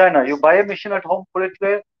be a designer. You buy a machine at home, put it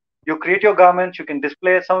there, you create your garments, you can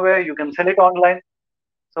display it somewhere, you can sell it online.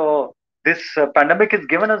 So this pandemic has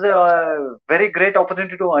given us a very great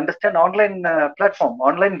opportunity to understand online platform,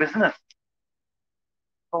 online business.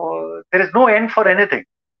 So there is no end for anything.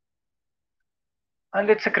 And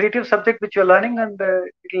it's a creative subject which you're learning, and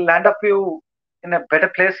it will land up you in a better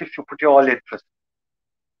place if you put your all interest.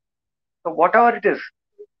 So whatever it is,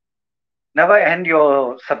 never end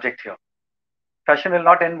your subject here. Fashion will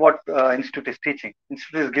not end what institute is teaching.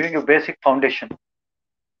 Institute is giving you basic foundation.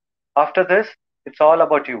 After this, it's all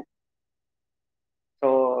about you.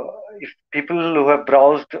 So if people who have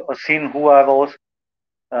browsed or seen who I was,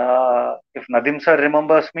 if Nadim sir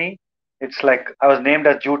remembers me, it's like I was named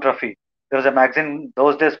as Jute Rafi. There was a magazine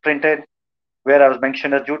those days printed where I was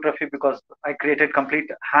mentioned as Jute Rafi because I created complete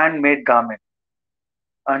handmade garment.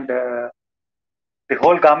 And the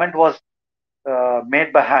whole garment was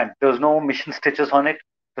made by hand. There was no machine stitches on it.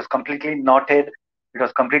 It was completely knotted. It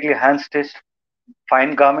was completely hand stitched,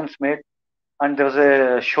 fine garments made. and there was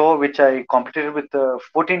a show which I competed with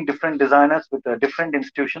 14 different designers with different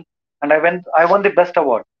institutions, and I won the best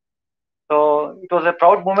award. So it was a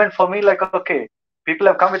proud moment for me. Like, okay, people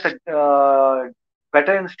have come with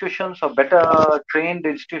better institutions or better trained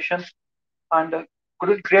institutions, and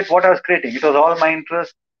couldn't create what I was creating. It was all my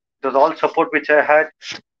interest. It was all support which I had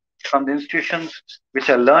from the institutions which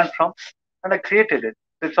I learned from, and I created it.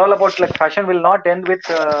 It's all about like fashion will not end with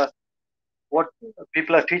what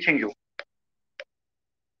people are teaching you,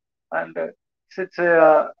 and it's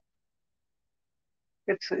a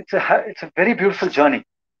it's a very beautiful journey.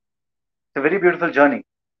 It's a very beautiful journey,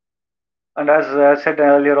 and as I said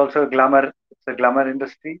earlier, also glamour. It's a glamour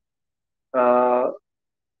industry. Uh,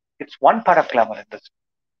 it's one part of glamour industry.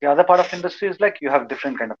 The other part of industry is like you have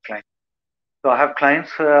different kind of clients. So I have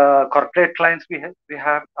clients, corporate clients.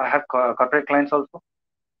 I have corporate clients also.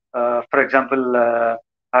 For example,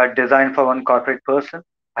 I had designed for one corporate person.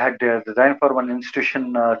 I had designed for one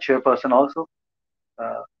institution chairperson also.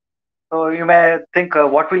 Uh, so you may think,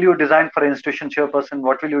 what will you design for an institution chairperson?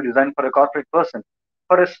 What will you design for a corporate person?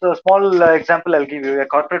 For a small example, I'll give you a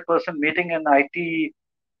corporate person meeting an IT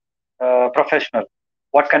professional.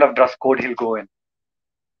 What kind of dress code he'll go in?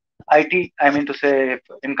 IT, I mean to say, if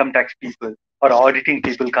income tax people or auditing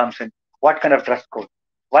people comes in, what kind of dress code?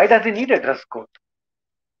 Why does he need a dress code?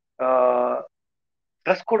 Uh,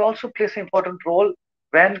 Dress code also plays an important role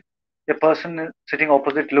when the person sitting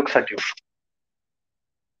opposite looks at you.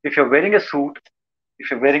 If you're wearing a suit, if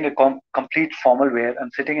you're wearing a complete formal wear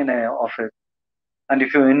and sitting in an office, and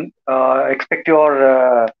if you expect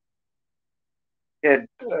your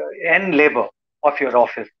end labor of your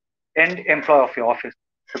office, end employee of your office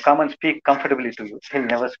to come and speak comfortably to you, he'll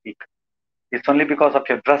never speak. It's only because of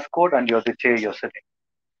your dress code and the chair you're sitting.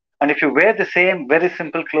 And if you wear the same very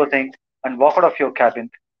simple clothing and walk out of your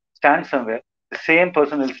cabin, stand somewhere, the same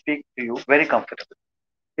person will speak to you very comfortably.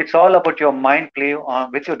 It's all about your mind play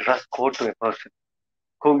on with your dress code to a person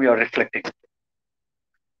whom you're reflecting.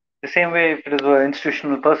 The same way, if it is an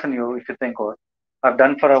institutional person, if you think, oh, I've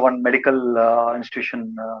done for one medical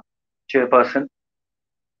institution chairperson.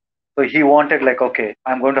 So he wanted like, okay,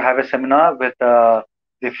 I'm going to have a seminar with the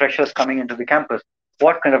freshers coming into the campus.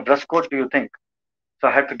 What kind of dress code do you think? So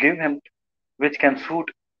I had to give him which can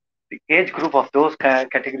suit the age group of those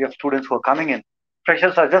category of students who are coming in.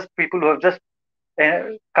 Freshers are just people who have just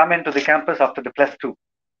come into the campus after the +2.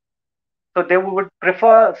 So they would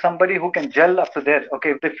prefer somebody who can gel up to there.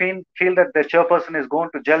 Okay, if they feel that the chairperson is going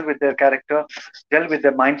to gel with their character, gel with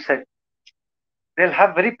their mindset, they'll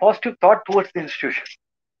have very positive thought towards the institution,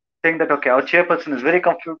 saying that, okay, our chairperson is very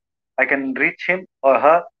comfortable. I can reach him or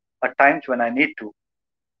her at times when I need to.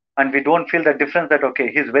 And we don't feel the difference that,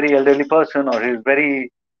 okay, he's very elderly person or he's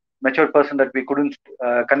very mature person that we couldn't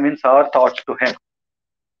convince our thoughts to him.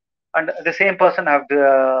 And the same person have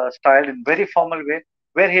the style in very formal way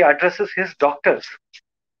where he addresses his doctors.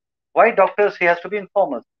 Why doctors? He has to be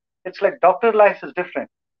informal. It's like doctor life is different.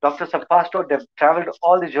 Doctors have passed out, they've traveled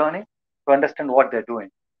all the journey to understand what they're doing.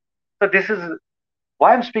 So this is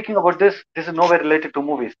why I'm speaking about this. This is nowhere related to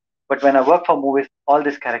movies. But when I work for movies, all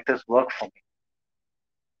these characters work for me.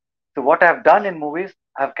 So what I have done in movies,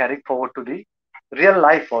 I have carried forward to the real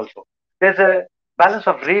life also. There's a balance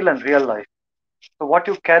of real and real life. So what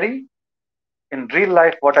you carry in real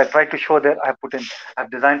life, what I try to show there, I've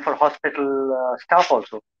designed for hospital staff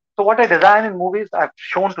also. So what I design in movies, I've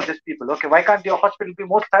shown to these people, okay, why can't your hospital be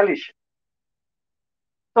more stylish?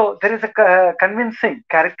 So there is a convincing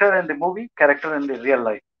character in the movie, character in the real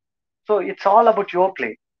life. So it's all about your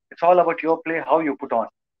play. It's all about your play, how you put on.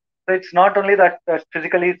 So it's not only that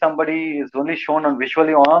physically somebody is only shown on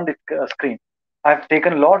visually on the screen. I've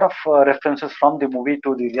taken a lot of references from the movie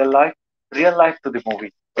to the real life to the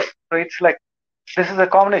movie. So it's like, this is a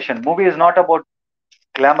combination. Movie is not about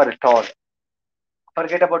glamour at all.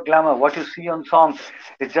 Forget about glamour. What you see on songs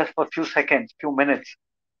is just for a few seconds, few minutes.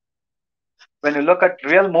 When you look at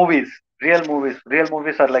real movies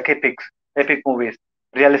are like epic movies,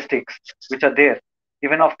 realistics, which are there.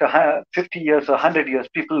 Even after 50 years or 100 years,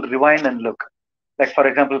 people rewind and look. Like, for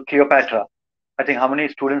example, Cleopatra. I think how many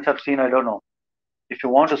students have seen, I don't know. If you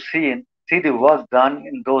want to see the work done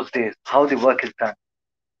in those days, how the work is done.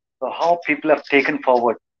 So how people have taken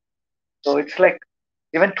forward. So it's like,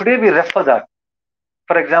 even today we refer that.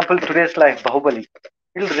 For example, today's life, Bahubali.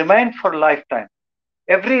 It will remain for a lifetime.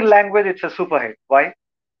 Every language, it's a superhit. Why?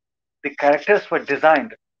 The characters were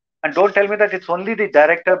designed. And don't tell me that it's only the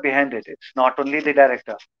director behind it. It's not only the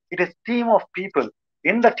director. It is team of people.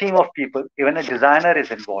 In the team of people, even a designer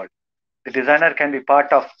is involved. The designer can be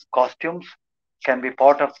part of costumes, can be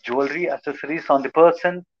part of jewelry, accessories on the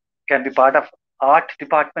person, can be part of art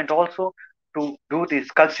department also. to do the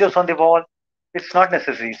sculptures on the wall. It's not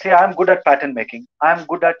necessary. See, I'm good at pattern making. I'm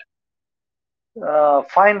good at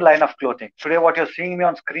fine line of clothing. Today, what you're seeing me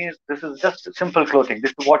on screen, this is just simple clothing.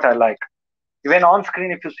 This is what I like. Even on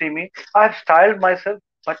screen, if you see me, I've styled myself,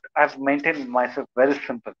 but I've maintained myself very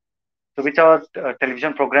simple. So, whichever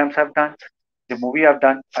television programs I've done, the movie I've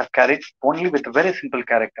done, I've carried only with a very simple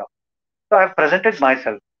character. So, I've presented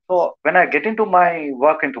myself. So, when I get into my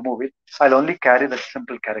work into movies, I'll only carry that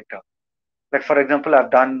simple character. Like, for example,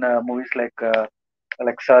 I've done movies like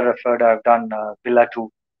Sir referred, I've done Villa 2.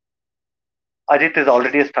 Ajit is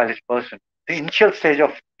already a stylish person. The initial stage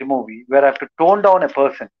of the movie where I have to tone down a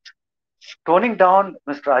person, toning down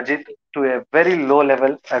Mr. Ajit to a very low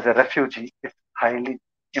level as a refugee is highly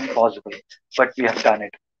impossible. But we have done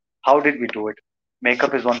it. How did we do it?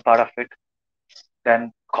 Makeup is one part of it.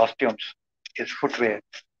 Then costumes, his footwear,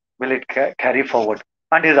 will it carry forward?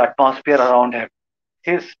 And his atmosphere around him,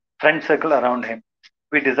 his friend circle around him.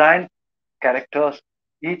 We designed characters,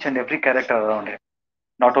 each and every character around him,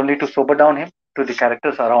 not only to sober down him, to the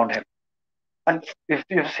characters around him. And if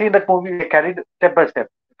you see that movie, we carried step by step.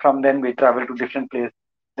 From then we traveled to different places.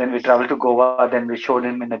 Then we traveled to Goa. Then we showed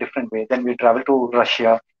him in a different way. Then we traveled to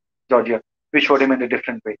Russia, Georgia. We showed him in a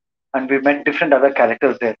different way. And we met different other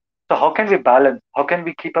characters there. So how can we balance? How can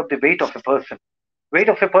we keep up the weight of a person? Weight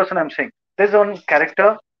of a person, I'm saying. There's one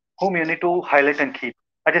character whom you need to highlight and keep.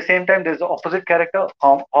 At the same time, there's the opposite character,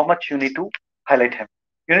 how much you need to highlight him.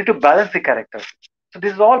 You need to balance the characters. So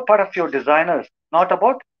this is all part of your designers, not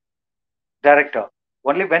about director.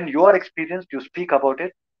 Only when you are experienced, you speak about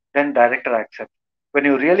it, then director accepts. When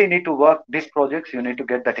you really need to work these projects, you need to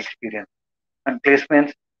get that experience. And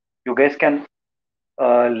placements, you guys can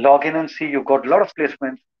log in and see you got a lot of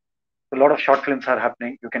placements. A lot of short films are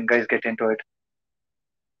happening. You can guys get into it.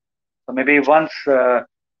 So maybe once,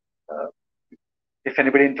 if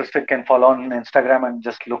anybody interested, can follow on Instagram and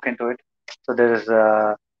just look into it. So there is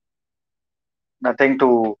nothing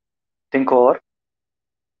to think over.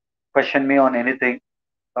 Question me on anything,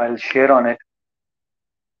 I'll share on it.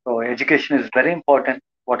 So education is very important.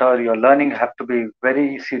 Whatever you're learning have to be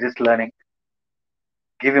very serious learning.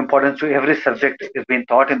 Give importance to every subject is being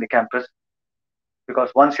taught in the campus. Because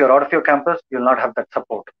once you're out of your campus, you'll not have that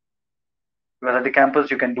support. Because at the campus,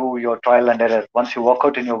 you can do your trial and error. Once you work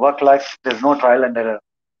out in your work life, there's no trial and error.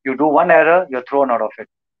 You do one error, you're thrown out of it.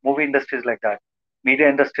 Movie industry is like that. Media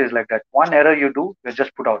industry is like that. One error you do, you're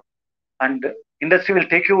just put out. And industry will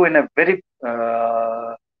take you in a very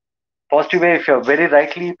positive way if you're very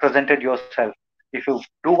rightly presented yourself. If you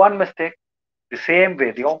do one mistake, the same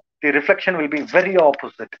way, the reflection will be very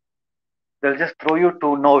opposite. They'll just throw you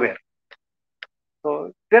to nowhere.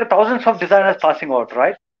 So there are thousands of designers passing out,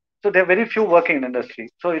 right? So there are very few working in industry.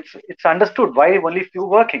 So it's understood why only few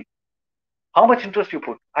working. How much interest you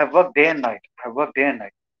put? I've worked day and night. I've worked day and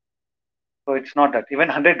night. So it's not that. Even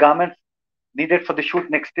 100 garments needed for the shoot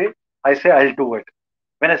next day, I say I'll do it.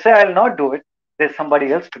 When I say I'll not do it, there's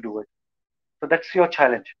somebody else to do it. So that's your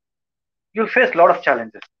challenge. You'll face a lot of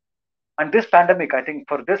challenges. And this pandemic, I think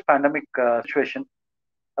for this pandemic situation,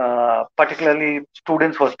 particularly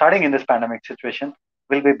students who are studying in this pandemic situation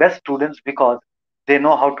will be best students because they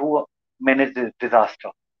know how to manage this disaster.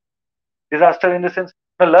 Disaster in the sense,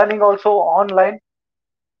 the learning also online,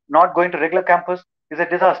 not going to regular campus is a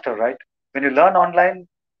disaster, right? When you learn online,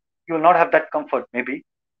 you will not have that comfort, maybe.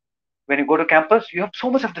 When you go to campus, you have so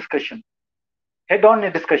much of discussion. Head-on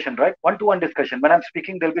discussion, right? One-to-one discussion. When I'm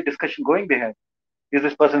speaking, there'll be discussion going behind. Is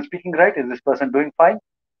this person speaking right? Is this person doing fine?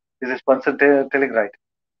 Is this person telling right?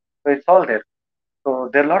 So it's all there. So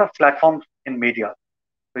there are a lot of platforms in media.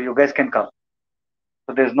 So you guys can come.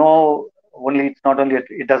 So there's no only, it's not only,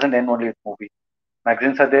 it doesn't end only with movie.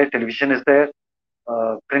 Magazines are there, television is there,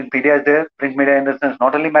 print media is there. Print media in the sense,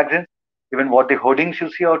 not only magazines, even what the hoardings you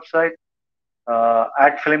see outside,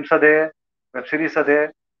 ad films are there, web series are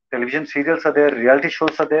there, television serials are there, reality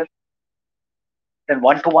shows are there. Then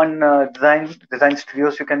one-to-one design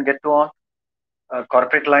studios you can get to on.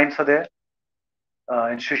 Corporate lines are there.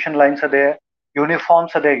 Institution lines are there.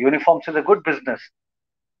 Uniforms are there. Uniforms is a good business.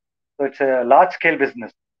 So it's a large-scale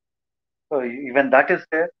business. So even that is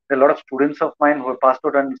there. There are a lot of students of mine who have passed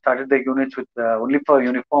out and started their units with only for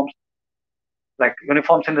uniforms. Like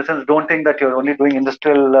uniforms in the sense, don't think that you're only doing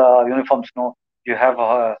industrial uniforms. No, you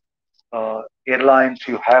have airlines,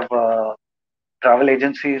 you have travel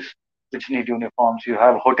agencies which need uniforms. You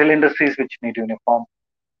have hotel industries which need uniforms.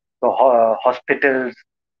 So hospitals.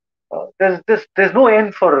 There's no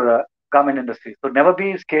end for garment industry. So never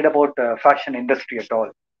be scared about fashion industry at all.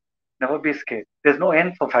 Never be scared. There's no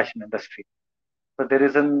end for fashion industry. So there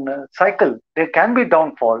is a cycle. There can be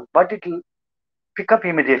downfall, but it will pick up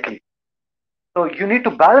immediately. So you need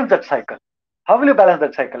to balance that cycle. How will you balance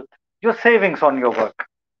that cycle? Your savings on your work.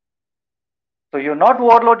 So you not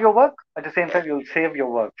overload your work, at the same time you'll save your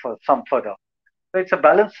work for some further. So it's a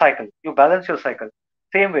balanced cycle. You balance your cycle.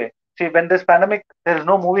 Same way. See, when this pandemic, there is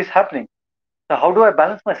no movies happening. So how do I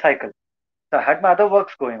balance my cycle? So I had my other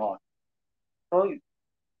works going on. So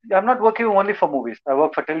I'm not working only for movies. I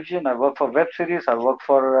work for television. I work for web series. I work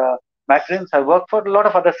for magazines. I work for a lot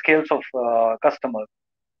of other scales of customers,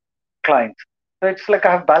 clients. So it's like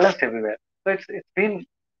I have balance everywhere. So it's been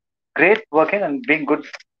great working and being good.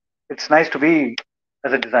 It's nice to be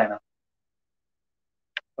as a designer.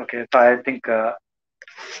 Okay, so I think I'll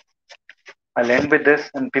end with this.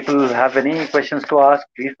 And people have any questions to ask,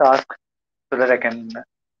 please ask so that I can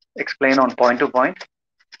explain on point to point.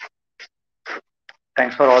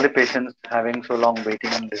 Thanks for all the patience having so long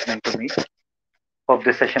waiting and listening to me. Hope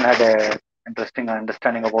this session had a interesting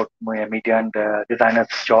understanding about my media and designer's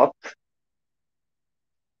job.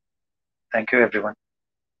 Thank you, everyone.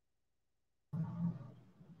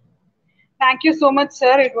 Thank you so much,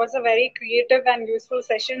 sir. It was a very creative and useful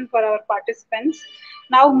session for our participants.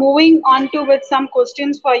 Now, moving on to with some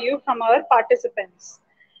questions for you from our participants.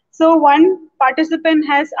 So, one participant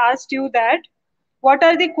has asked you that what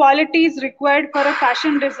are the qualities required for a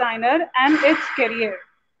fashion designer and its career?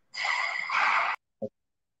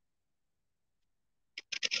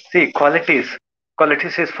 See, qualities.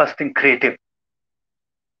 Qualities is first thing creative.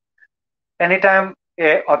 Anytime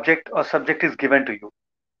a object or subject is given to you,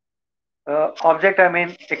 object I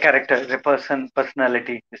mean a character, a person,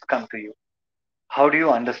 personality is come to you. How do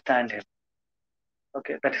you understand him?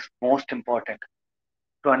 Okay, that is most important.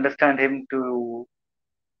 To understand him, to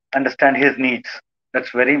understand his needs.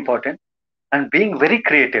 That's very important. And being very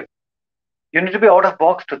creative. You need to be out of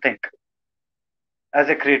box to think as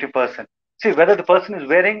a creative person. See, whether the person is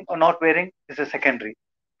wearing or not wearing is a secondary.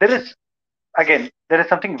 There is, again, there is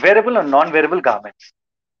something wearable and non-wearable garments.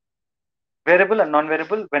 Wearable and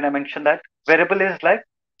non-wearable, when I mention that, wearable is like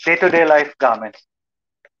day-to-day life garments,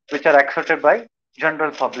 which are accepted by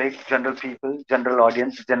general public, general people, general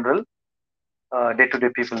audience, general day-to-day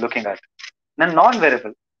people looking at. Then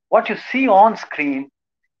non-wearable, what you see on screen,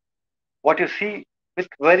 what you see with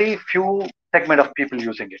very few segment of people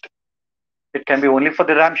using it. It can be only for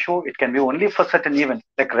the RAM show. It can be only for certain events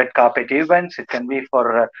like red carpet events. It can be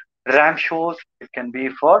for RAM shows. It can be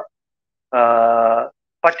for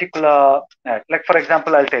particular, like for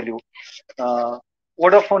example, I'll tell you,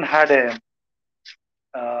 Vodafone had a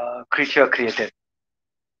creature created.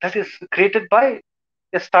 That is created by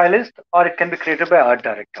a stylist, or it can be created by art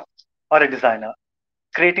director or a designer,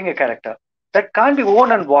 creating a character that can't be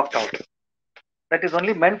worn and walked out. That is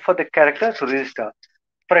only meant for the character to register.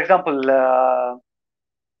 For example,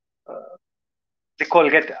 the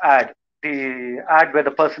Colgate ad, the ad where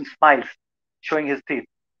the person smiles, showing his teeth.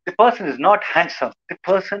 The person is not handsome. The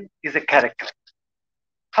person is a character.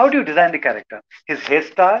 How do you design the character? His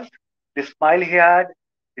hairstyle, the smile he had,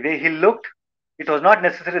 the way he looked. It was not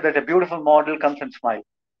necessary that a beautiful model comes and smiles.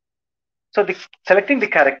 So selecting the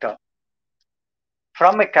character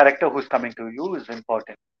from a character who's coming to you is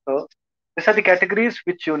important. So these are the categories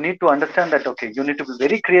which you need to understand that, okay, you need to be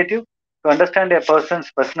very creative to understand a person's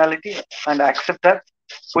personality and accept that,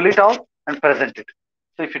 pull it out and present it.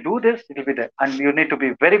 So if you do this, it will be there. And you need to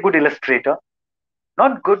be very good illustrator,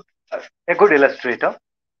 not good, a good illustrator.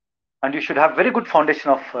 And you should have very good foundation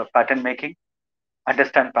of pattern making,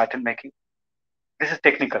 understand pattern making. This is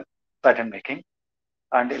technical pattern making,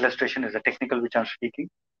 and illustration is a technical which I'm speaking.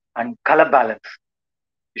 And color balance.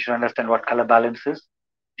 You should understand what color balance is.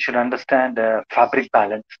 You should understand fabric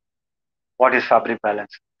balance. What is fabric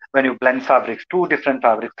balance? When you blend fabrics, 2 different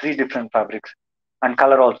fabrics, 3 different fabrics, and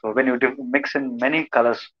color also. When you mix in many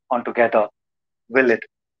colors on together, will it?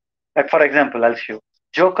 Like for example, I'll show you.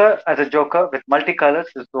 Joker as a Joker with multicolors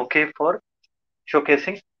is okay for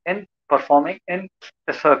showcasing in performing in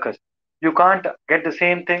a circus. You can't get the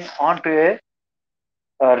same thing onto a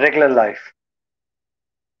regular life.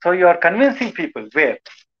 So you are convincing people where.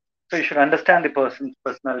 So you should understand the person's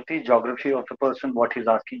personality, geography of the person, what he's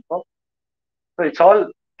asking for.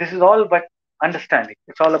 So this is all about understanding.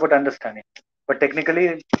 It's all about understanding. But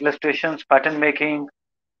technically, illustrations, pattern making,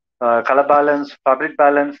 color balance, fabric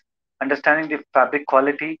balance, understanding the fabric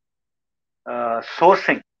quality,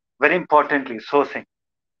 sourcing, very importantly, sourcing.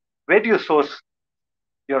 Where do you source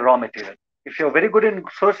your raw material? If you're very good in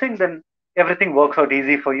sourcing, then everything works out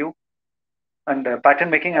easy for you. And pattern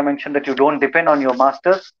making, I mentioned that you don't depend on your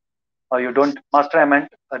masters, or you don't, master I meant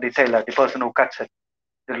the tailor, the person who cuts it,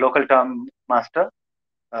 the local term master.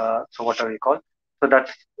 So whatever you call. So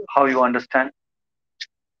that's how you understand.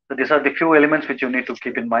 So these are the few elements which you need to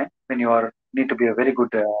keep in mind when you need to be a very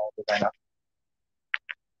good designer.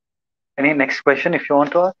 Any next question if you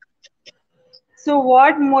want to ask? So,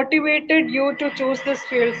 what motivated you to choose this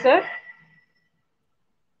field, sir?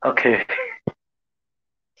 Okay.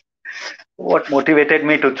 What motivated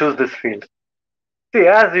me to choose this field? See,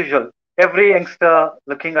 as usual, every youngster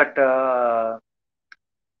looking at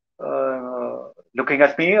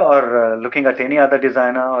me or looking at any other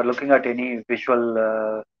designer or looking at any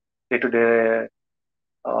visual day-to-day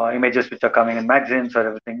images which are coming in magazines or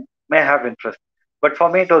everything may have interest. But for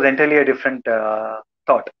me, it was entirely a different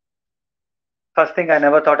thought. First thing, I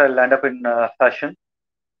never thought I'll land up in fashion.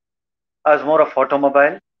 I was more of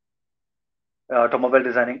automobile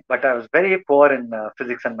designing, but I was very poor in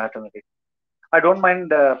physics and mathematics. I don't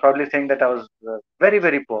mind proudly saying that I was very,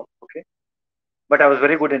 very poor, okay? But I was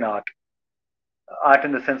very good in art. Art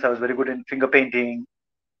in the sense I was very good in finger painting,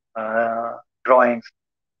 drawings.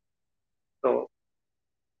 So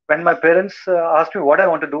when my parents asked me what I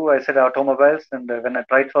want to do, I said automobiles. And when I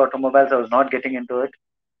tried for automobiles, I was not getting into it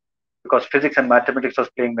because physics and mathematics was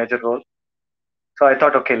playing major role. So I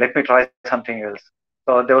thought, okay, let me try something else.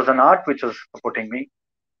 So there was an art which was supporting me.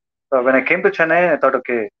 So when I came to Chennai, I thought,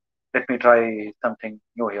 okay, let me try something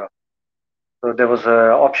new here. So there was an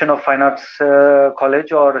option of fine arts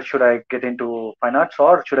college, or should I get into fine arts,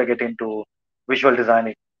 or should I get into visual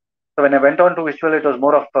designing? So when I went on to visual, it was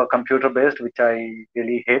more of computer based, which I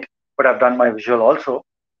really hate. But I've done my visual also.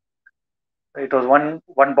 It was one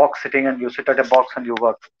box sitting, and you sit at a box and you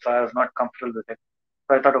work. So I was not comfortable with it.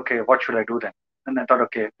 So I thought, okay, what should I do then? And I thought,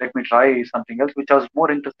 okay, let me try something else, which I was more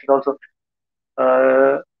interested also.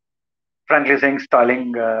 Frankly saying,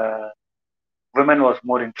 styling women was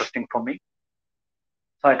more interesting for me.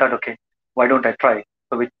 So I thought, okay, why don't I try?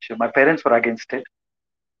 So which my parents were against it.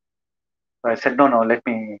 So I said, no, let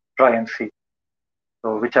me try and see.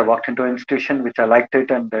 So which I walked into an institution, which I liked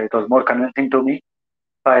it, and it was more convincing to me.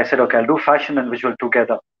 So I said, okay, I'll do fashion and visual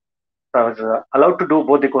together. So I was allowed to do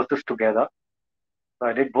both the courses together. So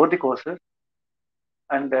I did both the courses,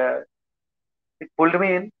 and it pulled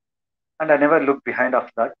me in, and I never looked behind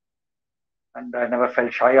after that. And I never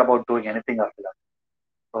felt shy about doing anything after that.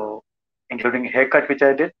 So, including haircut, which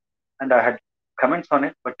I did, and I had comments on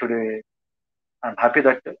it. But today, I'm happy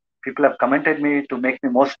that people have commented me to make me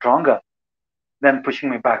more stronger than pushing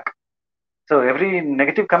me back. So every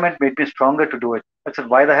negative comment made me stronger to do it. I said,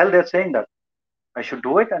 why the hell they're saying that? I should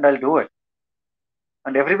do it, and I'll do it.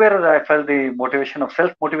 And everywhere I felt the motivation of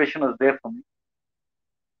self-motivation was there for me.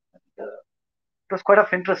 And, it was quite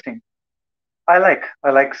of interesting. I like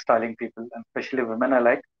styling people, and especially women. I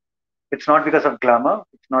like. It's not because of glamour.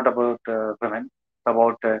 It's not about women. It's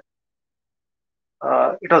about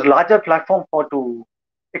it was larger platform for to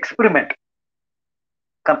experiment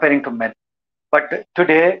comparing to men. But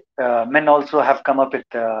today, men also have come up with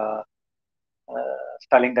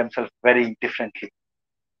styling themselves very differently.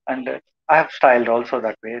 And I have styled also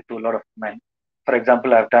that way to a lot of men. For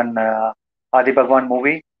example, I've done Adi Bhagwan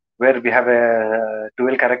movie where we have a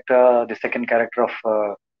dual character, the second character of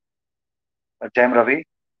Jayam Ravi,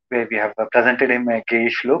 where we have presented him a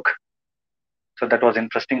gayish look. So that was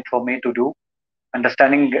interesting for me to do,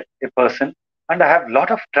 understanding a person. And I have a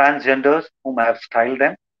lot of transgenders whom I have styled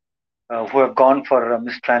them, who have gone for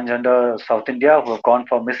Miss Transgender South India, who have gone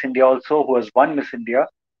for Miss India also, who has won Miss India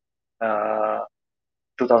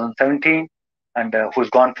 2017, and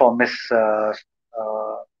who's gone for Miss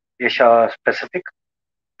Asia Pacific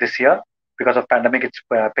this year. Because of pandemic, it's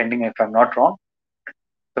pending if I'm not wrong.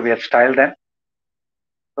 So we have styled them.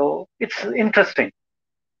 So it's interesting.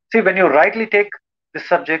 See, when you rightly take this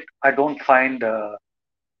subject, I don't find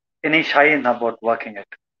any shy in about working it.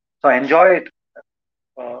 So I enjoy it,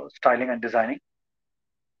 styling and designing.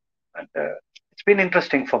 And it's been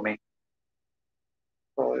interesting for me.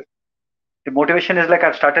 So the motivation is like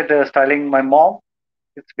I've started styling my mom.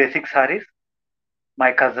 It's basic saris.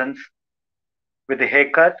 My cousins with the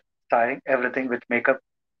haircut, styling, everything with makeup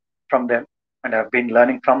from them. And I've been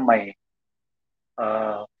learning from my,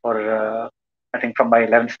 I think from my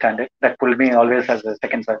 11th standard. That pulled me always as a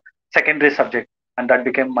secondary subject. And that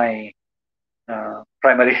became my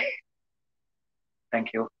primary.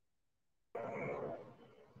 Thank you.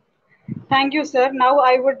 Thank you, sir. Now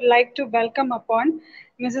I would like to welcome upon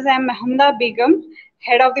Mrs. M. Hamda Begum,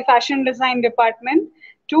 Head of the Fashion Design Department,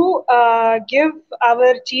 to give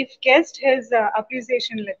our chief guest his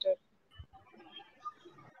appreciation letter.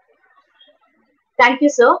 Thank you,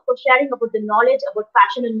 sir, for sharing about the knowledge about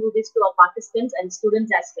fashion and movies to our participants and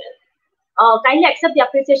students as well. Kindly accept the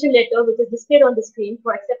appreciation letter, which is displayed on the screen,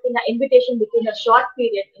 for accepting our invitation within a short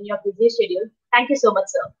period in your busy schedule. Thank you so much,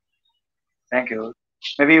 sir. Thank you.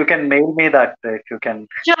 Maybe you can mail me that if you can.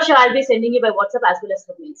 Sure. I'll be sending you by WhatsApp as well as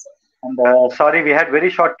the mail, sir. And sorry, we had very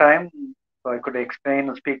short time, so I could explain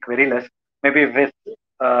and speak very less. Maybe with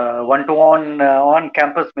one-to-one on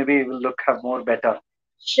campus, maybe we'll look have more better.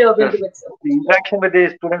 Sure, we'll Because do it, sir. the interaction with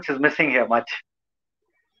the students is missing here much.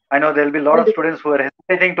 I know there'll be a lot of students who are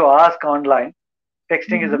hesitating to ask online.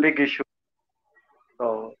 Texting is a big issue.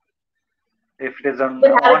 So if it is on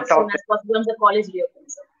We'll have it as top, soon as possible once the college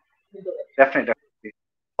reopens, sir. We'll do it. definitely.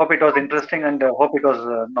 Hope it was interesting and hope it was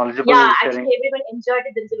knowledgeable. Yeah, sharing. actually everyone enjoyed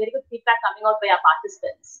it. There is a very good feedback coming out by our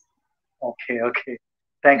participants. Okay.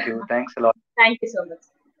 Thank you. Thanks a lot. Thank you so much.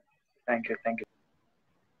 Thank you.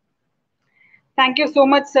 Thank you so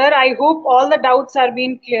much, sir. I hope all the doubts are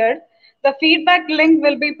being cleared. The feedback link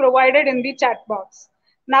will be provided in the chat box.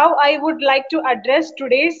 Now I would like to address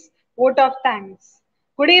today's vote of thanks.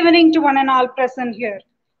 Good evening to one and all present here.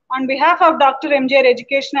 On behalf of Dr. MJR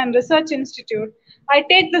Education and Research Institute, I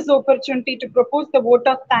take this opportunity to propose the vote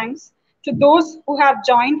of thanks to those who have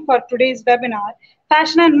joined for today's webinar,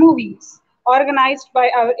 Fashion and Movies, organized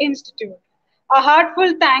by our institute. A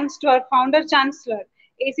heartfelt thanks to our founder chancellor,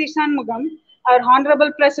 A.C. Shanmugam, our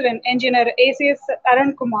Honorable President, Engineer A.C.S.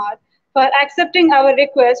 Arun Kumar, for accepting our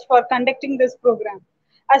request for conducting this program.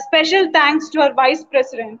 A special thanks to our Vice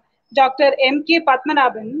President, Dr. M.K.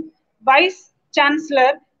 Patmanabhan, Vice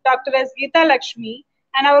Chancellor, Dr. S. Geeta Lakshmi,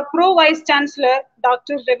 and our Pro-Vice Chancellor,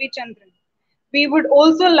 Dr. Ravi Chandran. We would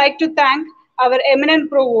also like to thank our eminent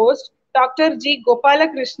Provost, Dr. G.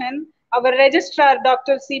 Gopalakrishnan, our Registrar,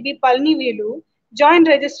 Dr. C.B. Palnivelu, Joint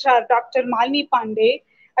Registrar, Dr. Malini Pandey.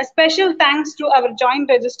 A special thanks to our Joint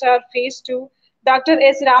Registrar Phase 2, Dr.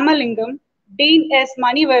 S. Ramalingam, Dean S.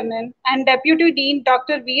 Manivarnan, and Deputy Dean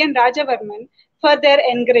Dr. V. N. Rajavarman for their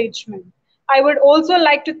encouragement. I would also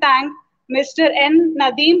like to thank Mr. N.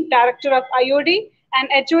 Nadeem, Director of IOD, and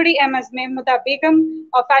HOD MS Mehmuda Begum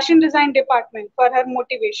of Fashion Design Department for her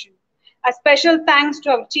motivation. A special thanks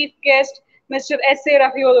to our chief guest, Mr. S.A.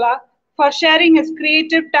 Rafi Ullah, for sharing his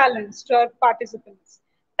creative talents to our participants.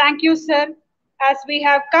 Thank you, sir. As we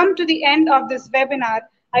have come to the end of this webinar,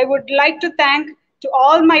 I would like to thank to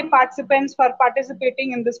all my participants for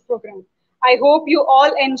participating in this program. I hope you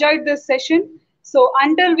all enjoyed this session. So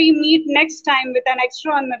until we meet next time with an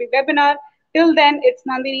extraordinary webinar, till then it's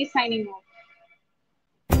Nandini signing off.